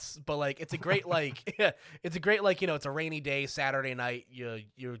 Yes, but like it's a great like it's a rainy day Saturday night.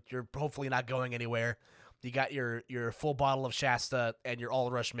 You're hopefully not going anywhere. You got your full bottle of Shasta and your All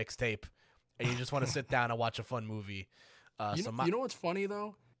Rush mixtape. And you just want to sit down and watch a fun movie. You know what's funny,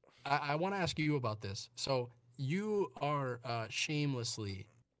 though? I want to ask you about this. So you are shamelessly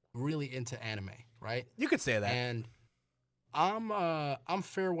really into anime, right? You could say that. And I'm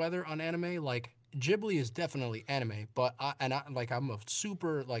fair weather on anime. Like Ghibli is definitely anime, but I'm a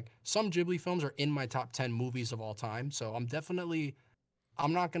super like some Ghibli films are in my top 10 movies of all time. So I'm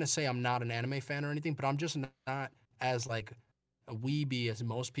not gonna say I'm not an anime fan or anything, but I'm just not as like a weebie as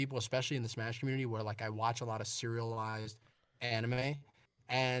most people, especially in the Smash community, where like I watch a lot of serialized anime.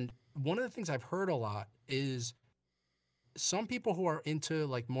 And one of the things I've heard a lot is some people who are into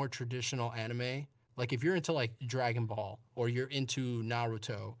like more traditional anime, like if you're into like Dragon Ball or you're into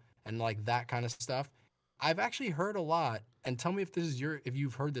Naruto and like that kind of stuff, I've actually heard a lot, and tell me if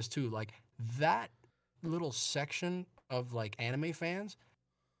you've heard this too, like that little section of like anime fans,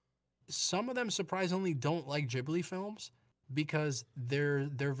 some of them surprisingly don't like Ghibli films, because they're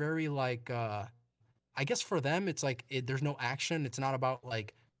very like I guess for them it's like there's no action. It's not about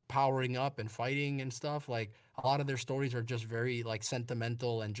like powering up and fighting and stuff. Like a lot of their stories are just very like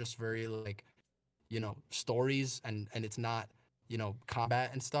sentimental and just very like stories, and it's not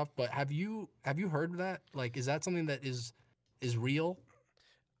combat and stuff. But have you heard that? Like, is that something that is real?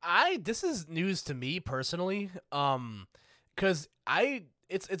 This is news to me personally, because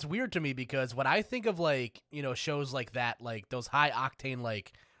it's weird to me, because when I think of like shows like that, like those high octane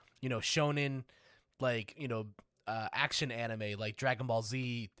like shonen like action anime like Dragon Ball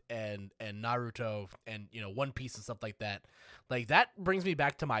Z and Naruto and One Piece and stuff like that brings me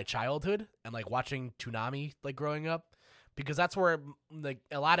back to my childhood and like watching Toonami like growing up. because that's where like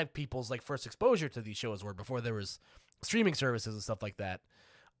a lot of people's like first exposure to these shows were before there was streaming services and stuff like that.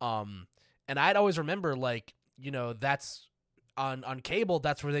 And I'd always remember like, that's on cable,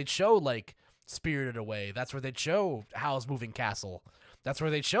 that's where they'd show like Spirited Away. That's where they'd show Howl's Moving Castle. That's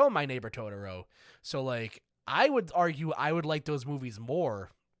where they'd show My Neighbor Totoro. So like I would argue I would like those movies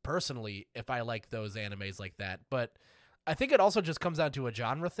more personally if I like those animes like that. But I think it also just comes down to a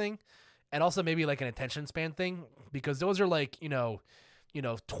genre thing and also maybe like an attention span thing, because those are like,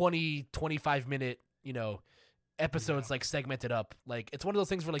 20, 25 minute, episodes like segmented up. Like it's one of those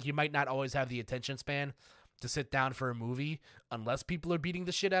things where like you might not always have the attention span to sit down for a movie unless people are beating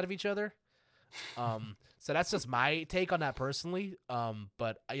the shit out of each other. So that's just my take on that personally.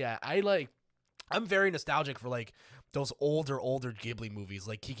 But yeah, I'm very nostalgic for like those older Ghibli movies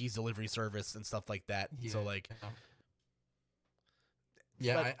like Kiki's Delivery Service and stuff like that. Yeah. So like,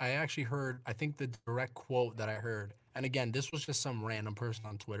 yeah, I actually heard, I think the direct quote that I heard, and again, this was just some random person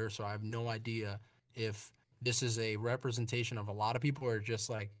on Twitter, so I have no idea if this is a representation of a lot of people or just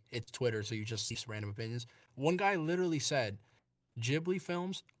like it's Twitter, so you just see some random opinions. One guy literally said Ghibli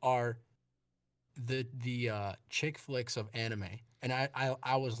films are the chick flicks of anime, and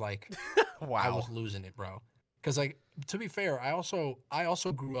I was like, wow, I was losing it, bro. Because like, to be fair, I also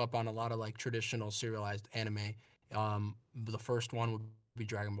grew up on a lot of like traditional serialized anime. The first one would be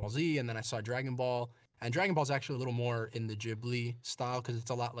Dragon Ball Z, and then I saw Dragon Ball, and Dragon Ball is actually a little more in the Ghibli style because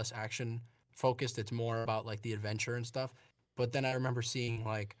it's a lot less action focused. It's more about like the adventure and stuff. But then I remember seeing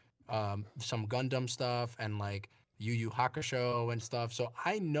like some Gundam stuff and like Yu Yu Hakusho and stuff. So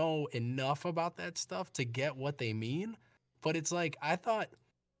I know enough about that stuff to get what they mean. But it's like, I thought,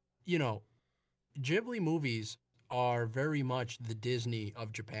 Ghibli movies are very much the Disney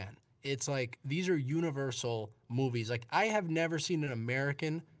of Japan. It's like, these are universal movies. Like, I have never seen an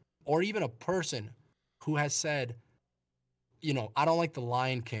American or even a person who has said, I don't like The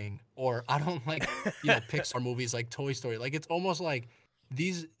Lion King, or I don't like, Pixar movies like Toy Story. Like, it's almost like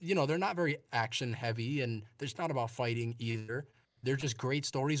these, they're not very action heavy, and it's not about fighting either. They're just great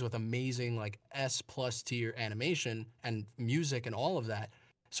stories with amazing, like, S+ tier animation and music and all of that.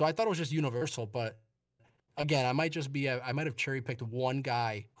 So I thought it was just universal, but again, I might have cherry picked one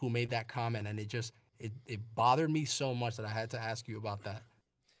guy who made that comment, and it bothered me so much that I had to ask you about that.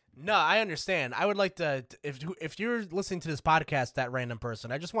 No, I understand. I would like to, if you're listening to this podcast, that random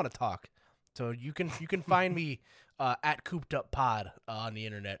person, I just want to talk. So you can find me at Cooped Up Pod on the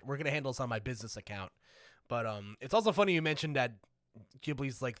internet. We're gonna handle this on my business account. But it's also funny you mentioned that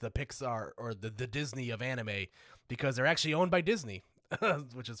Ghibli's like the Pixar or the Disney of anime, because they're actually owned by Disney,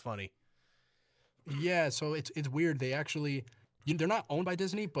 which is funny. Yeah, so it's weird. They actually, they're not owned by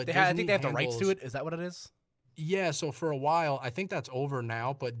Disney, but I think they have the rights to it. Is that what it is? Yeah, so for a while, I think that's over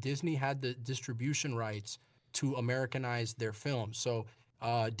now, but Disney had the distribution rights to Americanize their films. So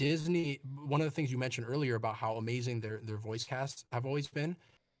Disney, one of the things you mentioned earlier about how amazing their voice casts have always been,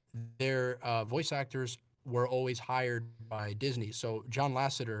 their voice actors were always hired by Disney. So John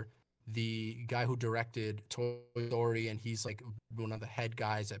Lasseter, the guy who directed Toy Story, and he's like one of the head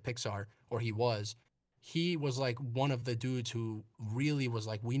guys at Pixar, or he was like one of the dudes who really was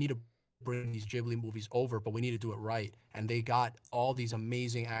like, we need to bring these Ghibli movies over, but we need to do it right. And they got all these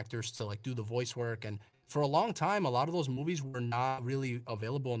amazing actors to like do the voice work. And for a long time, a lot of those movies were not really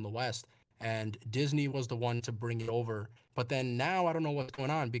available in the West, and Disney was the one to bring it over. But then now I don't know what's going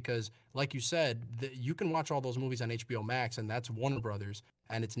on, because like you said, you can watch all those movies on HBO Max, and that's Warner Brothers,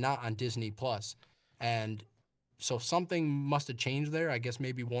 and it's not on Disney Plus. And so something must have changed there. I guess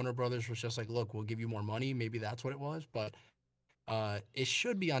maybe Warner Brothers was just like, look, we'll give you more money. Maybe that's what it was. But it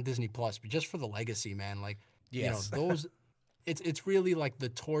should be on Disney Plus, but just for the legacy, man. Like, yes. Those, it's really like the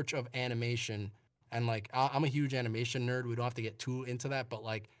torch of animation. And like, I'm a huge animation nerd. We don't have to get too into that, but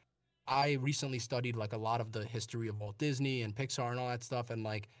like, I recently studied like a lot of the history of Walt Disney and Pixar and all that stuff. And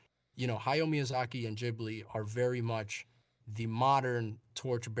like, Hayao Miyazaki and Ghibli are very much the modern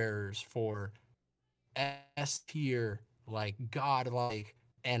torchbearers for S tier, like godlike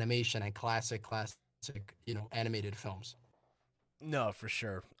animation and classic, animated films. No, for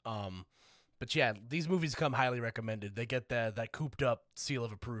sure. But yeah, these movies come highly recommended. They get that Cooped Up seal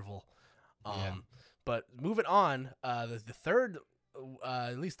of approval. Yeah. But moving on, the third,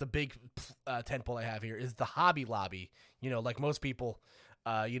 at least the big tentpole I have here is the Hobby Lobby. Like most people,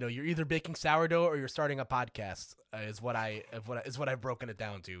 you're either baking sourdough or you're starting a podcast. Is what I've broken it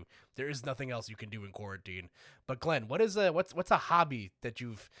down to. There is nothing else you can do in quarantine. But Glenn, what's a hobby that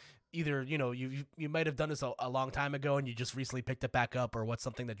you've either you might have done this a long time ago and you just recently picked it back up, or what's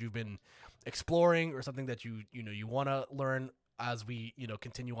something that you've been exploring, or something that you want to learn as we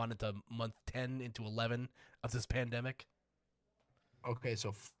continue on into month 10 into 11 of this pandemic? Okay,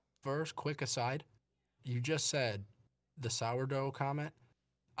 so first, quick aside, you just said the sourdough comment.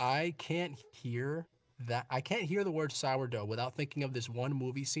 I can't hear that. I can't hear the word sourdough without thinking of this one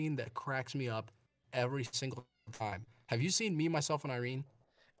movie scene that cracks me up every single time. Have you seen Me, Myself, and Irene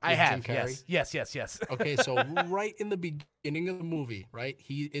I with Jim have, Carrey? yes, yes, yes, yes. Okay, so right in the beginning of the movie, right?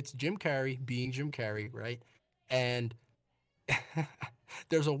 It's Jim Carrey being Jim Carrey, right? And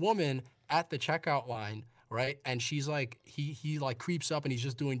there's a woman at the checkout line, right? And she's like, he like creeps up and he's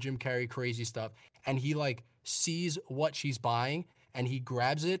just doing Jim Carrey crazy stuff. And he like sees what she's buying and he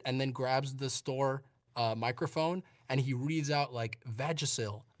grabs it and then grabs the store microphone and he reads out like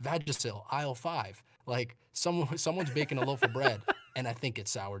Vagisil, aisle 5. Like someone's baking a loaf of bread and I think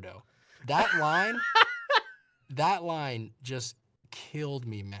it's sourdough. That line, that line just killed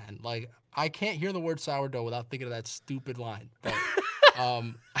me, man. Like I can't hear the word sourdough without thinking of that stupid line. But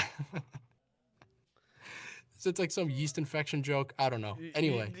um so it's like some yeast infection joke. I don't know.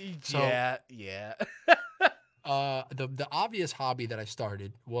 Anyway, so Yeah, yeah. the obvious hobby that I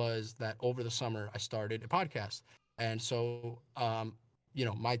started was that over the summer I started a podcast. And so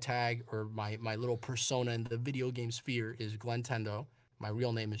my tag or my little persona in the video game sphere is Glentendo. My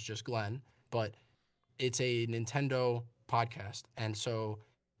real name is just Glenn, but it's a Nintendo podcast. And so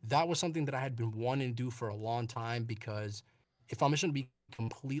that was something that I had been wanting to do for a long time because if I'm just going to be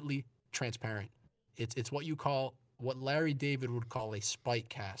completely transparent, it's what Larry David would call a spite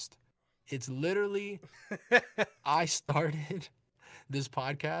cast. It's literally I started this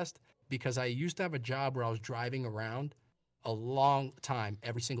podcast because I used to have a job where I was driving around a long time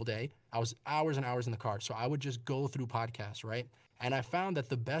every single day. I was hours and hours in the car. So I would just go through podcasts, right? And I found that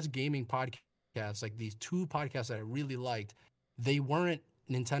the best gaming podcasts, like these two podcasts that I really liked, they weren't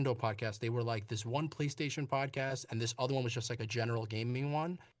Nintendo podcasts. They were like this one PlayStation podcast and this other one was just like a general gaming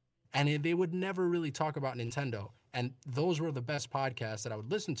one. And they would never really talk about Nintendo. And those were the best podcasts that I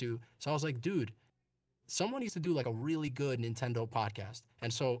would listen to. So I was like, dude, someone needs to do like a really good Nintendo podcast.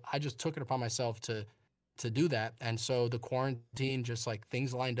 And so I just took it upon myself to do that. And so the quarantine just like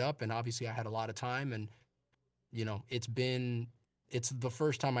things lined up and obviously I had a lot of time and it's the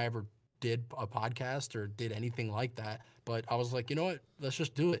first time I ever did a podcast or did anything like that. But I was like, you know what? Let's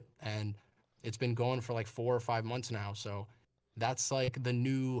just do it. And it's been going for like 4 or 5 months now. So that's like the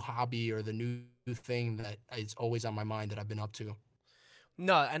new hobby or the new thing that is always on my mind that I've been up to.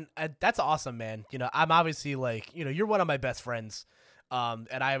 No, and that's awesome, man. I'm obviously like, you're one of my best friends. And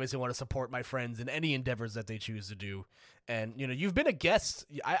I obviously want to support my friends in any endeavors that they choose to do. And, you've been a guest.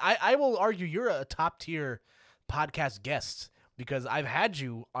 I will argue you're a top tier podcast guest because I've had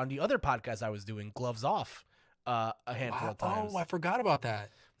you on the other podcast I was doing, Gloves Off, a handful of times. Oh, I forgot about that.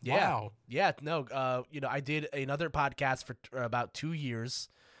 Yeah. Wow. Yeah. No, I did another podcast for about 2 years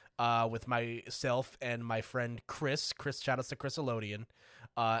with myself and my friend Chris. Shout out to Chris Elodian.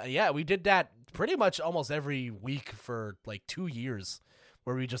 Yeah, we did that pretty much almost every week for like 2 years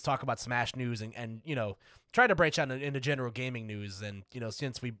where we just talk about Smash news and try to branch out into general gaming news. And,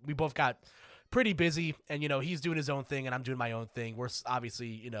 since we both got pretty busy and, he's doing his own thing and I'm doing my own thing, we're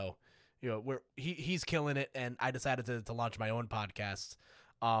obviously, he's killing it. And I decided to launch my own podcast.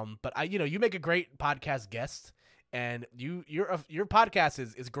 But you make a great podcast guest and your podcast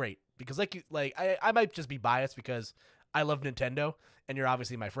is great because I might just be biased because I love Nintendo and you're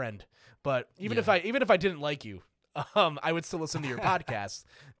obviously my friend, but even if I didn't like you, I would still listen to your podcast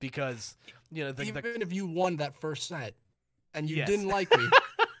because even if you won that first set and you Yes. didn't like me.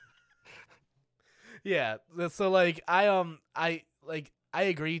 Yeah. So like I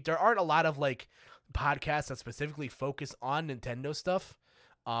agree. There aren't a lot of like podcasts that specifically focus on Nintendo stuff.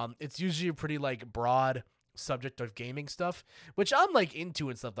 It's usually a pretty like broad subject of gaming stuff, which I'm like into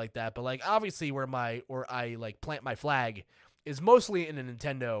and stuff like that. But like obviously where I like plant my flag is mostly in a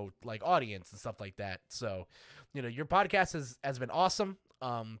Nintendo like audience and stuff like that. So, your podcast has been awesome.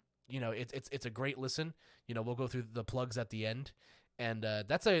 It's a great listen. We'll go through the plugs at the end. And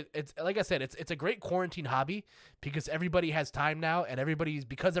it's like I said, it's a great quarantine hobby because everybody has time now and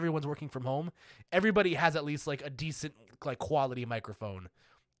because everyone's working from home, everybody has at least like a decent like quality microphone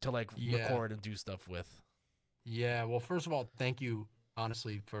to like record and do stuff with. Yeah, well, first of all, thank you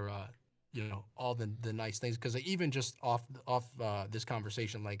honestly for all the nice things because even just off this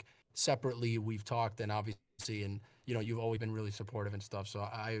conversation, like separately we've talked and obviously and you've always been really supportive and stuff, so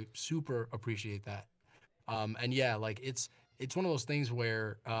I super appreciate that. And yeah, like it's one of those things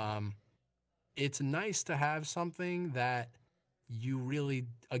where it's nice to have something that you really,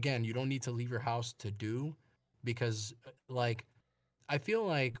 again, you don't need to leave your house to do because like I feel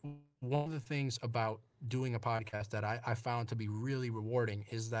like one of the things about doing a podcast that I found to be really rewarding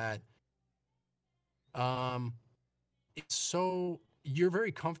is that it's so you're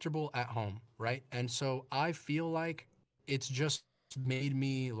very comfortable at home, right? And so I feel like it's just made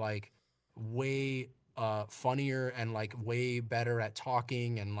me like way funnier and like way better at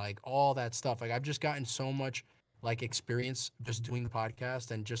talking and like all that stuff. Like I've just gotten so much like experience just doing the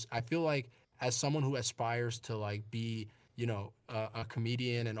podcast, and just I feel like as someone who aspires to like be, a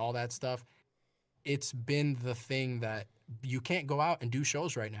comedian and all that stuff, it's been the thing that you can't go out and do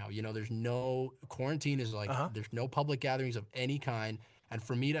shows right now. There's no quarantine is like Uh-huh. there's no public gatherings of any kind. And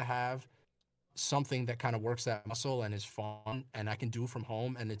for me to have something that kind of works that muscle and is fun and I can do from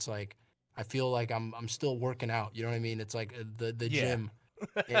home, and it's like I feel like I'm still working out. You know what I mean? It's like the Yeah. gym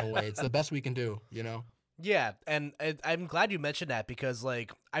in a way. It's the best we can do. Yeah, and I'm glad you mentioned that because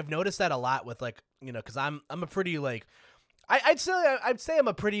like I've noticed that a lot with like because I'm a pretty like I'd say I'm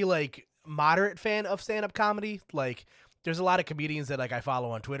a pretty like moderate fan of stand up comedy. Like there's a lot of comedians that like I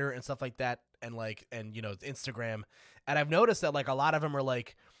follow on Twitter and stuff like that, and like and Instagram, and I've noticed that like a lot of them are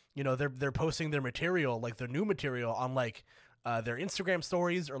like they're posting their material, like their new material on like their Instagram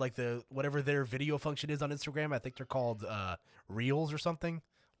stories or like the whatever their video function is on Instagram. I think they're called Reels or something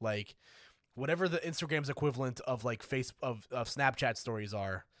like whatever the Instagram's equivalent of like of Snapchat stories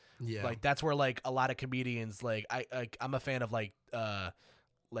are. Yeah. Like that's where like a lot of comedians like I'm a fan of like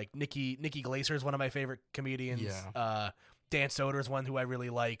Nikki Glaser is one of my favorite comedians. Yeah. Dan Soder is one who I really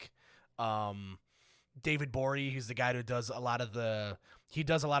like. David Bory, who's the guy who does a lot of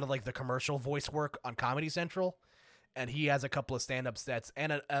like the commercial voice work on Comedy Central, and he has a couple of stand-up sets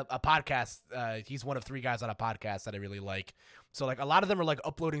and a podcast. He's one of 3 guys on a podcast that I really like. So like a lot of them are like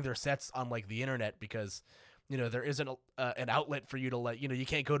uploading their sets on like the internet because there isn't an outlet for you to like you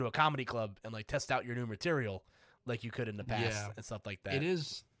can't go to a comedy club and like test out your new material like you could in the past and stuff like that. It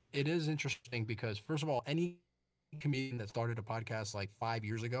is interesting because first of all, any comedian that started a podcast like 5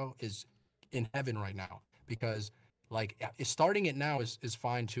 years ago is in heaven right now, because like starting it now is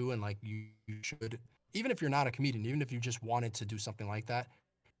fine too, and like you should, even if you're not a comedian, even if you just wanted to do something like that,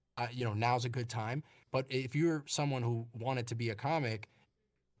 now's a good time. But if you're someone who wanted to be a comic,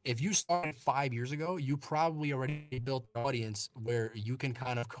 if you started 5 years ago, you probably already built an audience where you can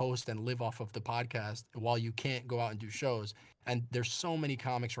kind of coast and live off of the podcast while you can't go out and do shows. And there's so many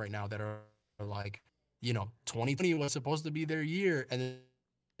comics right now that are like, 2020 was supposed to be their year, and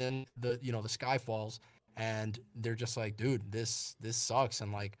then the sky falls, and they're just like, dude, this sucks.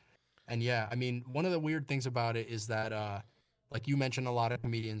 And like, and yeah, I mean, one of the weird things about it is that like you mentioned a lot of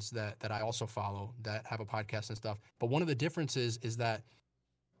comedians that I also follow that have a podcast and stuff, but one of the differences is that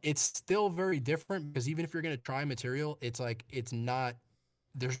it's still very different, because even if you're going to try material, it's like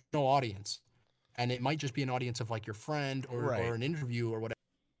there's no audience, and it might just be an audience of like your friend or an interview or whatever,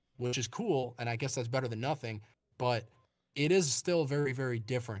 which is cool, and I guess that's better than nothing, but it is still very, very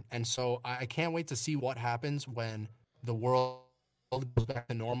different. And so I can't wait to see what happens when the world goes back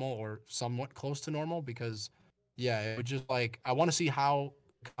to normal or somewhat close to normal, because yeah, it would just like, I want to see how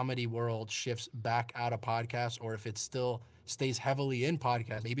comedy world shifts back out of podcasts, or if it still stays heavily in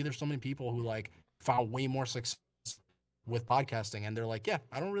podcasts. Maybe there's so many people who like found way more success with podcasting, and they're like, yeah,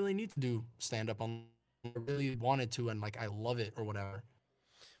 I don't really need to do stand up unless I really wanted to, and like I love it or whatever.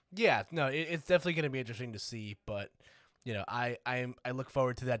 Yeah, no, it's definitely going to be interesting to see, but I look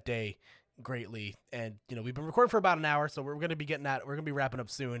forward to that day greatly. And we've been recording for about an hour, so we're going to be wrapping up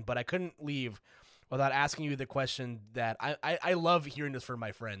soon. But I couldn't leave without asking you the question that I love hearing this from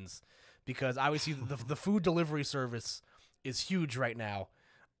my friends, because obviously the food delivery service is huge right now.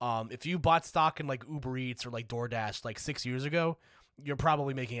 If you bought stock in like Uber Eats or like DoorDash like 6 years ago, you're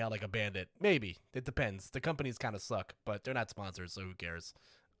probably making out like a bandit. Maybe. It depends. The companies kind of suck, but they're not sponsors, so who cares?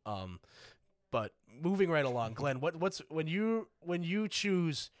 But moving right along, Glenn, what's when you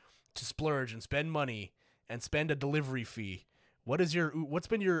choose to splurge and spend money and spend a delivery fee, what's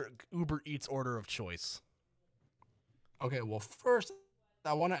been your Uber Eats order of choice? Okay, well, first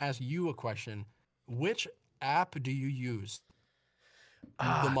I want to ask you a question. Which app do you use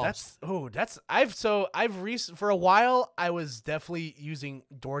the most? For a while I was definitely using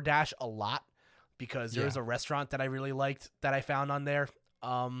DoorDash a lot, because there was a restaurant that I really liked that I found on there.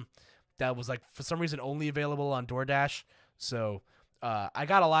 That was like for some reason only available on DoorDash. So I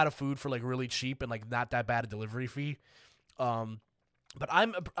got a lot of food for like really cheap and like not that bad a delivery fee. But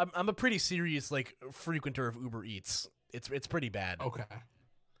I'm a pretty serious like frequenter of Uber Eats. It's pretty bad. Okay.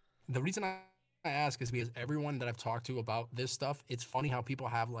 The reason I ask is because everyone that I've talked to about this stuff, it's funny how people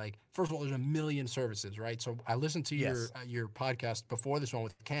have like, first of all, there's a million services, right? So I listened to your podcast before this one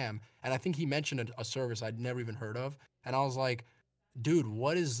with Cam, and I think he mentioned a service I'd never even heard of, and I was like, dude,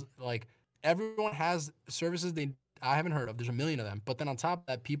 what is like? Everyone has services I haven't heard of. There's a million of them, but then on top of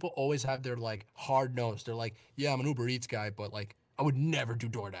that, people always have their like hard nose. They're like, yeah, I'm an Uber Eats guy, but like I would never do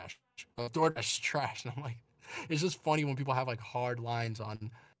DoorDash. DoorDash is trash. And I'm like, it's just funny when people have like hard lines on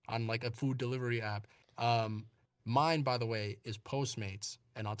like a food delivery app. Mine, by the way, is Postmates,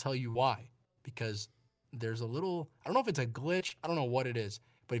 and I'll tell you why. Because there's a little, I don't know if it's a glitch, I don't know what it is,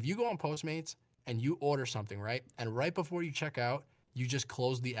 but if you go on Postmates and you order something, right, and right before you check out, you just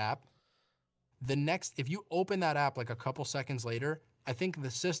close the app. If you open that app like a couple seconds later, I think the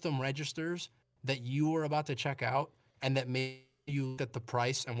system registers that you were about to check out and that maybe you looked at the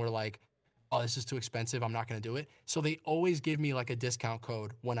price and were like, oh, this is too expensive, I'm not going to do it. So they always give me like a discount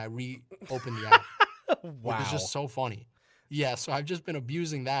code when I reopen the app. Wow. Which is just so funny. Yeah, so I've just been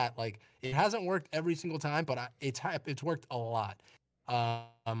abusing that. Like, it hasn't worked every single time, but it's worked a lot.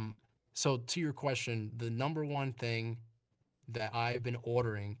 So to your question, the number one thing that I've been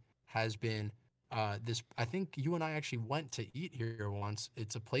ordering has been this. I think you and I actually went to eat here once.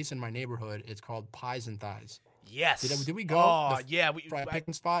 It's a place in my neighborhood. It's called Pies and Thighs. Yes. Did we go? Oh, yeah. Fried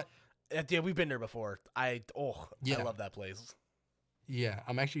chicken spot? Yeah, we've been there before. I love that place. Yeah,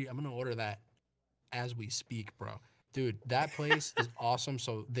 I'm going to order that as we speak, bro. Dude, that place is awesome.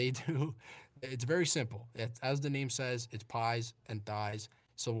 So it's very simple. As the name says, it's pies and thighs.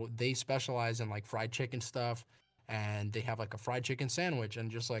 So they specialize in like fried chicken stuff, and they have like a fried chicken sandwich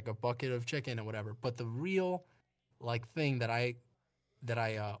and just like a bucket of chicken and whatever. But the real like thing that I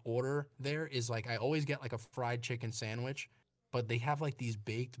order there is like, I always get like a fried chicken sandwich, but they have like these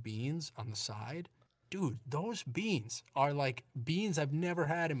baked beans on the side. Dude, those beans are like beans I've never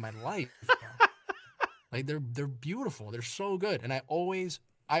had in my life, bro. Like they're beautiful. They're so good. And I always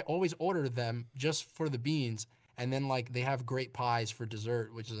order them just for the beans. And then like they have great pies for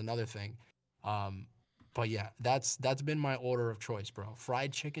dessert, which is another thing. But yeah, that's been my order of choice, bro.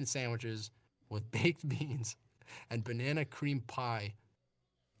 Fried chicken sandwiches with baked beans and banana cream pie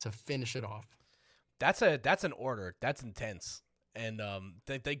to finish it off. That's an order. That's intense. And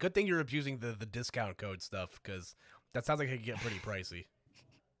the good thing you're abusing the discount code stuff, because that sounds like it could get pretty pricey.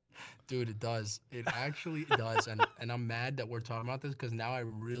 Dude, it does. It actually does. And I'm mad that we're talking about this because now I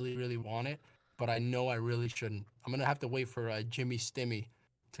really, really want it, but I know I really shouldn't. I'm going to have to wait for Jimmy Stimmy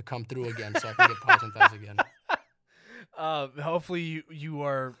to come through again so I can get Pies and Thighs again. Hopefully you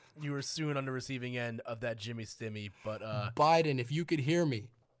are soon on the receiving end of that Jimmy Stimmy, but Biden, if you could hear me,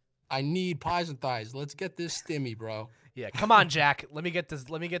 I need Pies and Thighs. Let's get this Stimmy, bro. Yeah, come on, Jack. Let me get this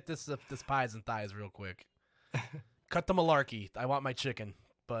Pies and Thighs real quick. Cut the malarkey. I want my chicken.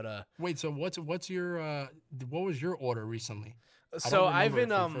 But wait, so what's your what was your order recently? So I've been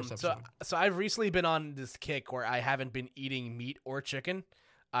so I've recently been on this kick where I haven't been eating meat or chicken.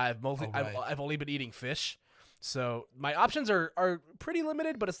 I've only been eating fish. So my options are pretty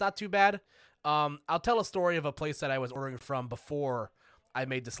limited, but it's not too bad. I'll tell a story of a place that I was ordering from before I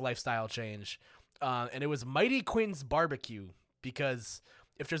made this lifestyle change. And it was Mighty Quinn's Barbecue, because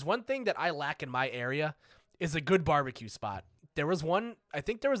if there's one thing that I lack in my area is a good barbecue spot. I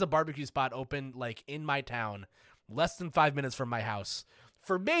think there was a barbecue spot open like in my town, less than 5 minutes from my house,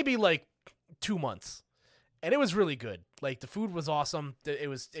 for maybe like 2 months. And it was really good. Like the food was awesome. It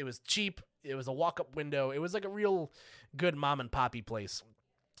was cheap. It was a walk-up window. It was like a real good mom and poppy place.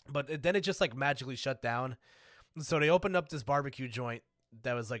 But then it just like magically shut down. So they opened up this barbecue joint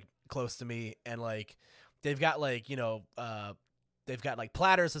that was like close to me, and like they've got like, they've got like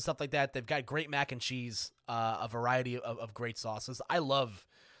platters and stuff like that. They've got great mac and cheese, a variety of great sauces. I love,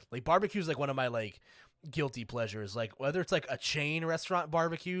 like, barbecue is like one of my like guilty pleasures. Like whether it's like a chain restaurant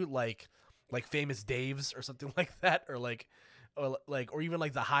barbecue, like Famous Dave's or something like that, or even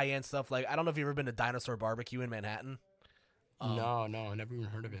like the high end stuff. Like I don't know if you've ever been to Dinosaur Barbecue in Manhattan. No, I never even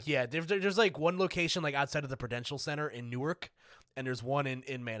heard of it. Yeah, there's like one location like outside of the Prudential Center in Newark, and there's one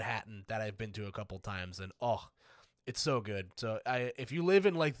in Manhattan that I've been to a couple times, and it's so good. So if you live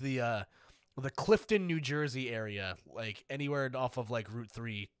in like the Clifton, New Jersey area, like anywhere off of like Route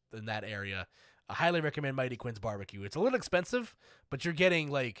 3 in that area, I highly recommend Mighty Quinn's Barbecue. It's a little expensive, but you're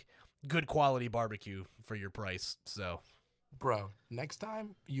getting like good quality barbecue for your price. So, bro, next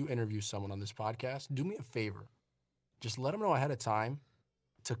time you interview someone on this podcast, do me a favor. Just let them know ahead of time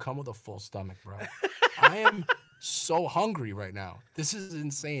to come with a full stomach, bro. I am so hungry right now. This is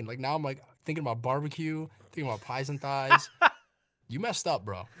insane. Like now I'm like thinking about barbecue, thinking about Pies and Thighs. You messed up,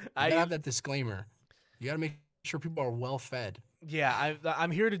 bro. You gotta have that disclaimer. You gotta make sure people are well fed. Yeah,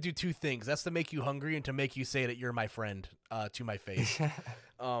 I'm here to do two things. That's to make you hungry and to make you say that you're my friend to my face.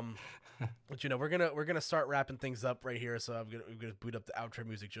 But we're gonna start wrapping things up right here. So I'm gonna boot up the outro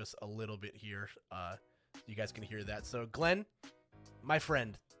music just a little bit here. You guys can hear that. So Glenn, my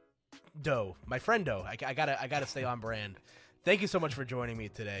friend Doe, I gotta stay on brand. Thank you so much for joining me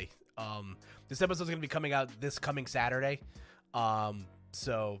today. This episode is gonna be coming out this coming Saturday.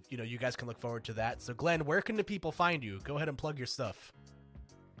 So, you guys can look forward to that. So, Glenn, where can the people find you? Go ahead and plug your stuff.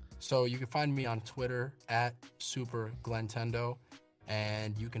 So you can find me on Twitter at Super Glentendo,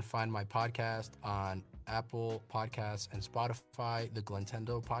 and you can find my podcast on Apple Podcasts and Spotify, the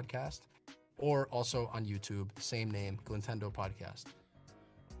Glentendo Podcast, or also on YouTube, same name, Glentendo Podcast.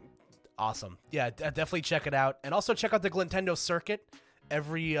 Awesome. Yeah, definitely check it out. And also check out the Glentendo Circuit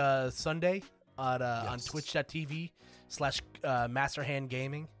every Sunday on twitch.tv/Masterhand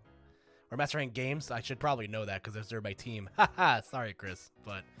Gaming. Or Masterhand Games. I should probably know that because they're my team. Haha, sorry, Chris.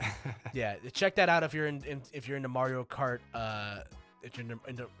 But yeah, check that out if you're into Mario Kart, if you're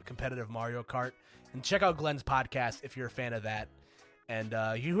into competitive Mario Kart. And check out Glenn's podcast if you're a fan of that. And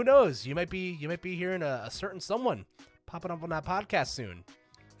who knows? You might be hearing a certain someone popping up on that podcast soon.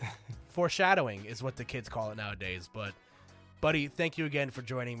 Foreshadowing is what the kids call it nowadays. But, buddy, thank you again for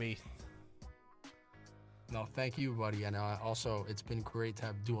joining me. No, thank you, buddy. And also, it's been great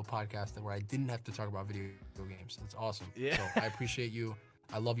to do a podcast where I didn't have to talk about video games. It's awesome. Yeah. So I appreciate you.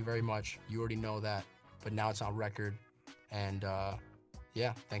 I love you very much. You already know that. But now it's on record. And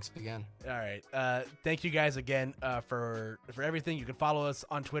yeah, thanks again. All right. Thank you guys again for everything. You can follow us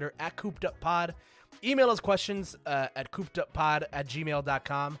on Twitter at CoopeddUpPod. Email us questions at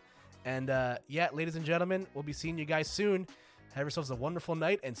CoopeddUpPod@gmail.com. And yeah, ladies and gentlemen, we'll be seeing you guys soon. Have yourselves a wonderful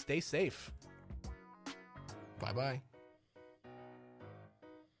night and stay safe. Bye-bye.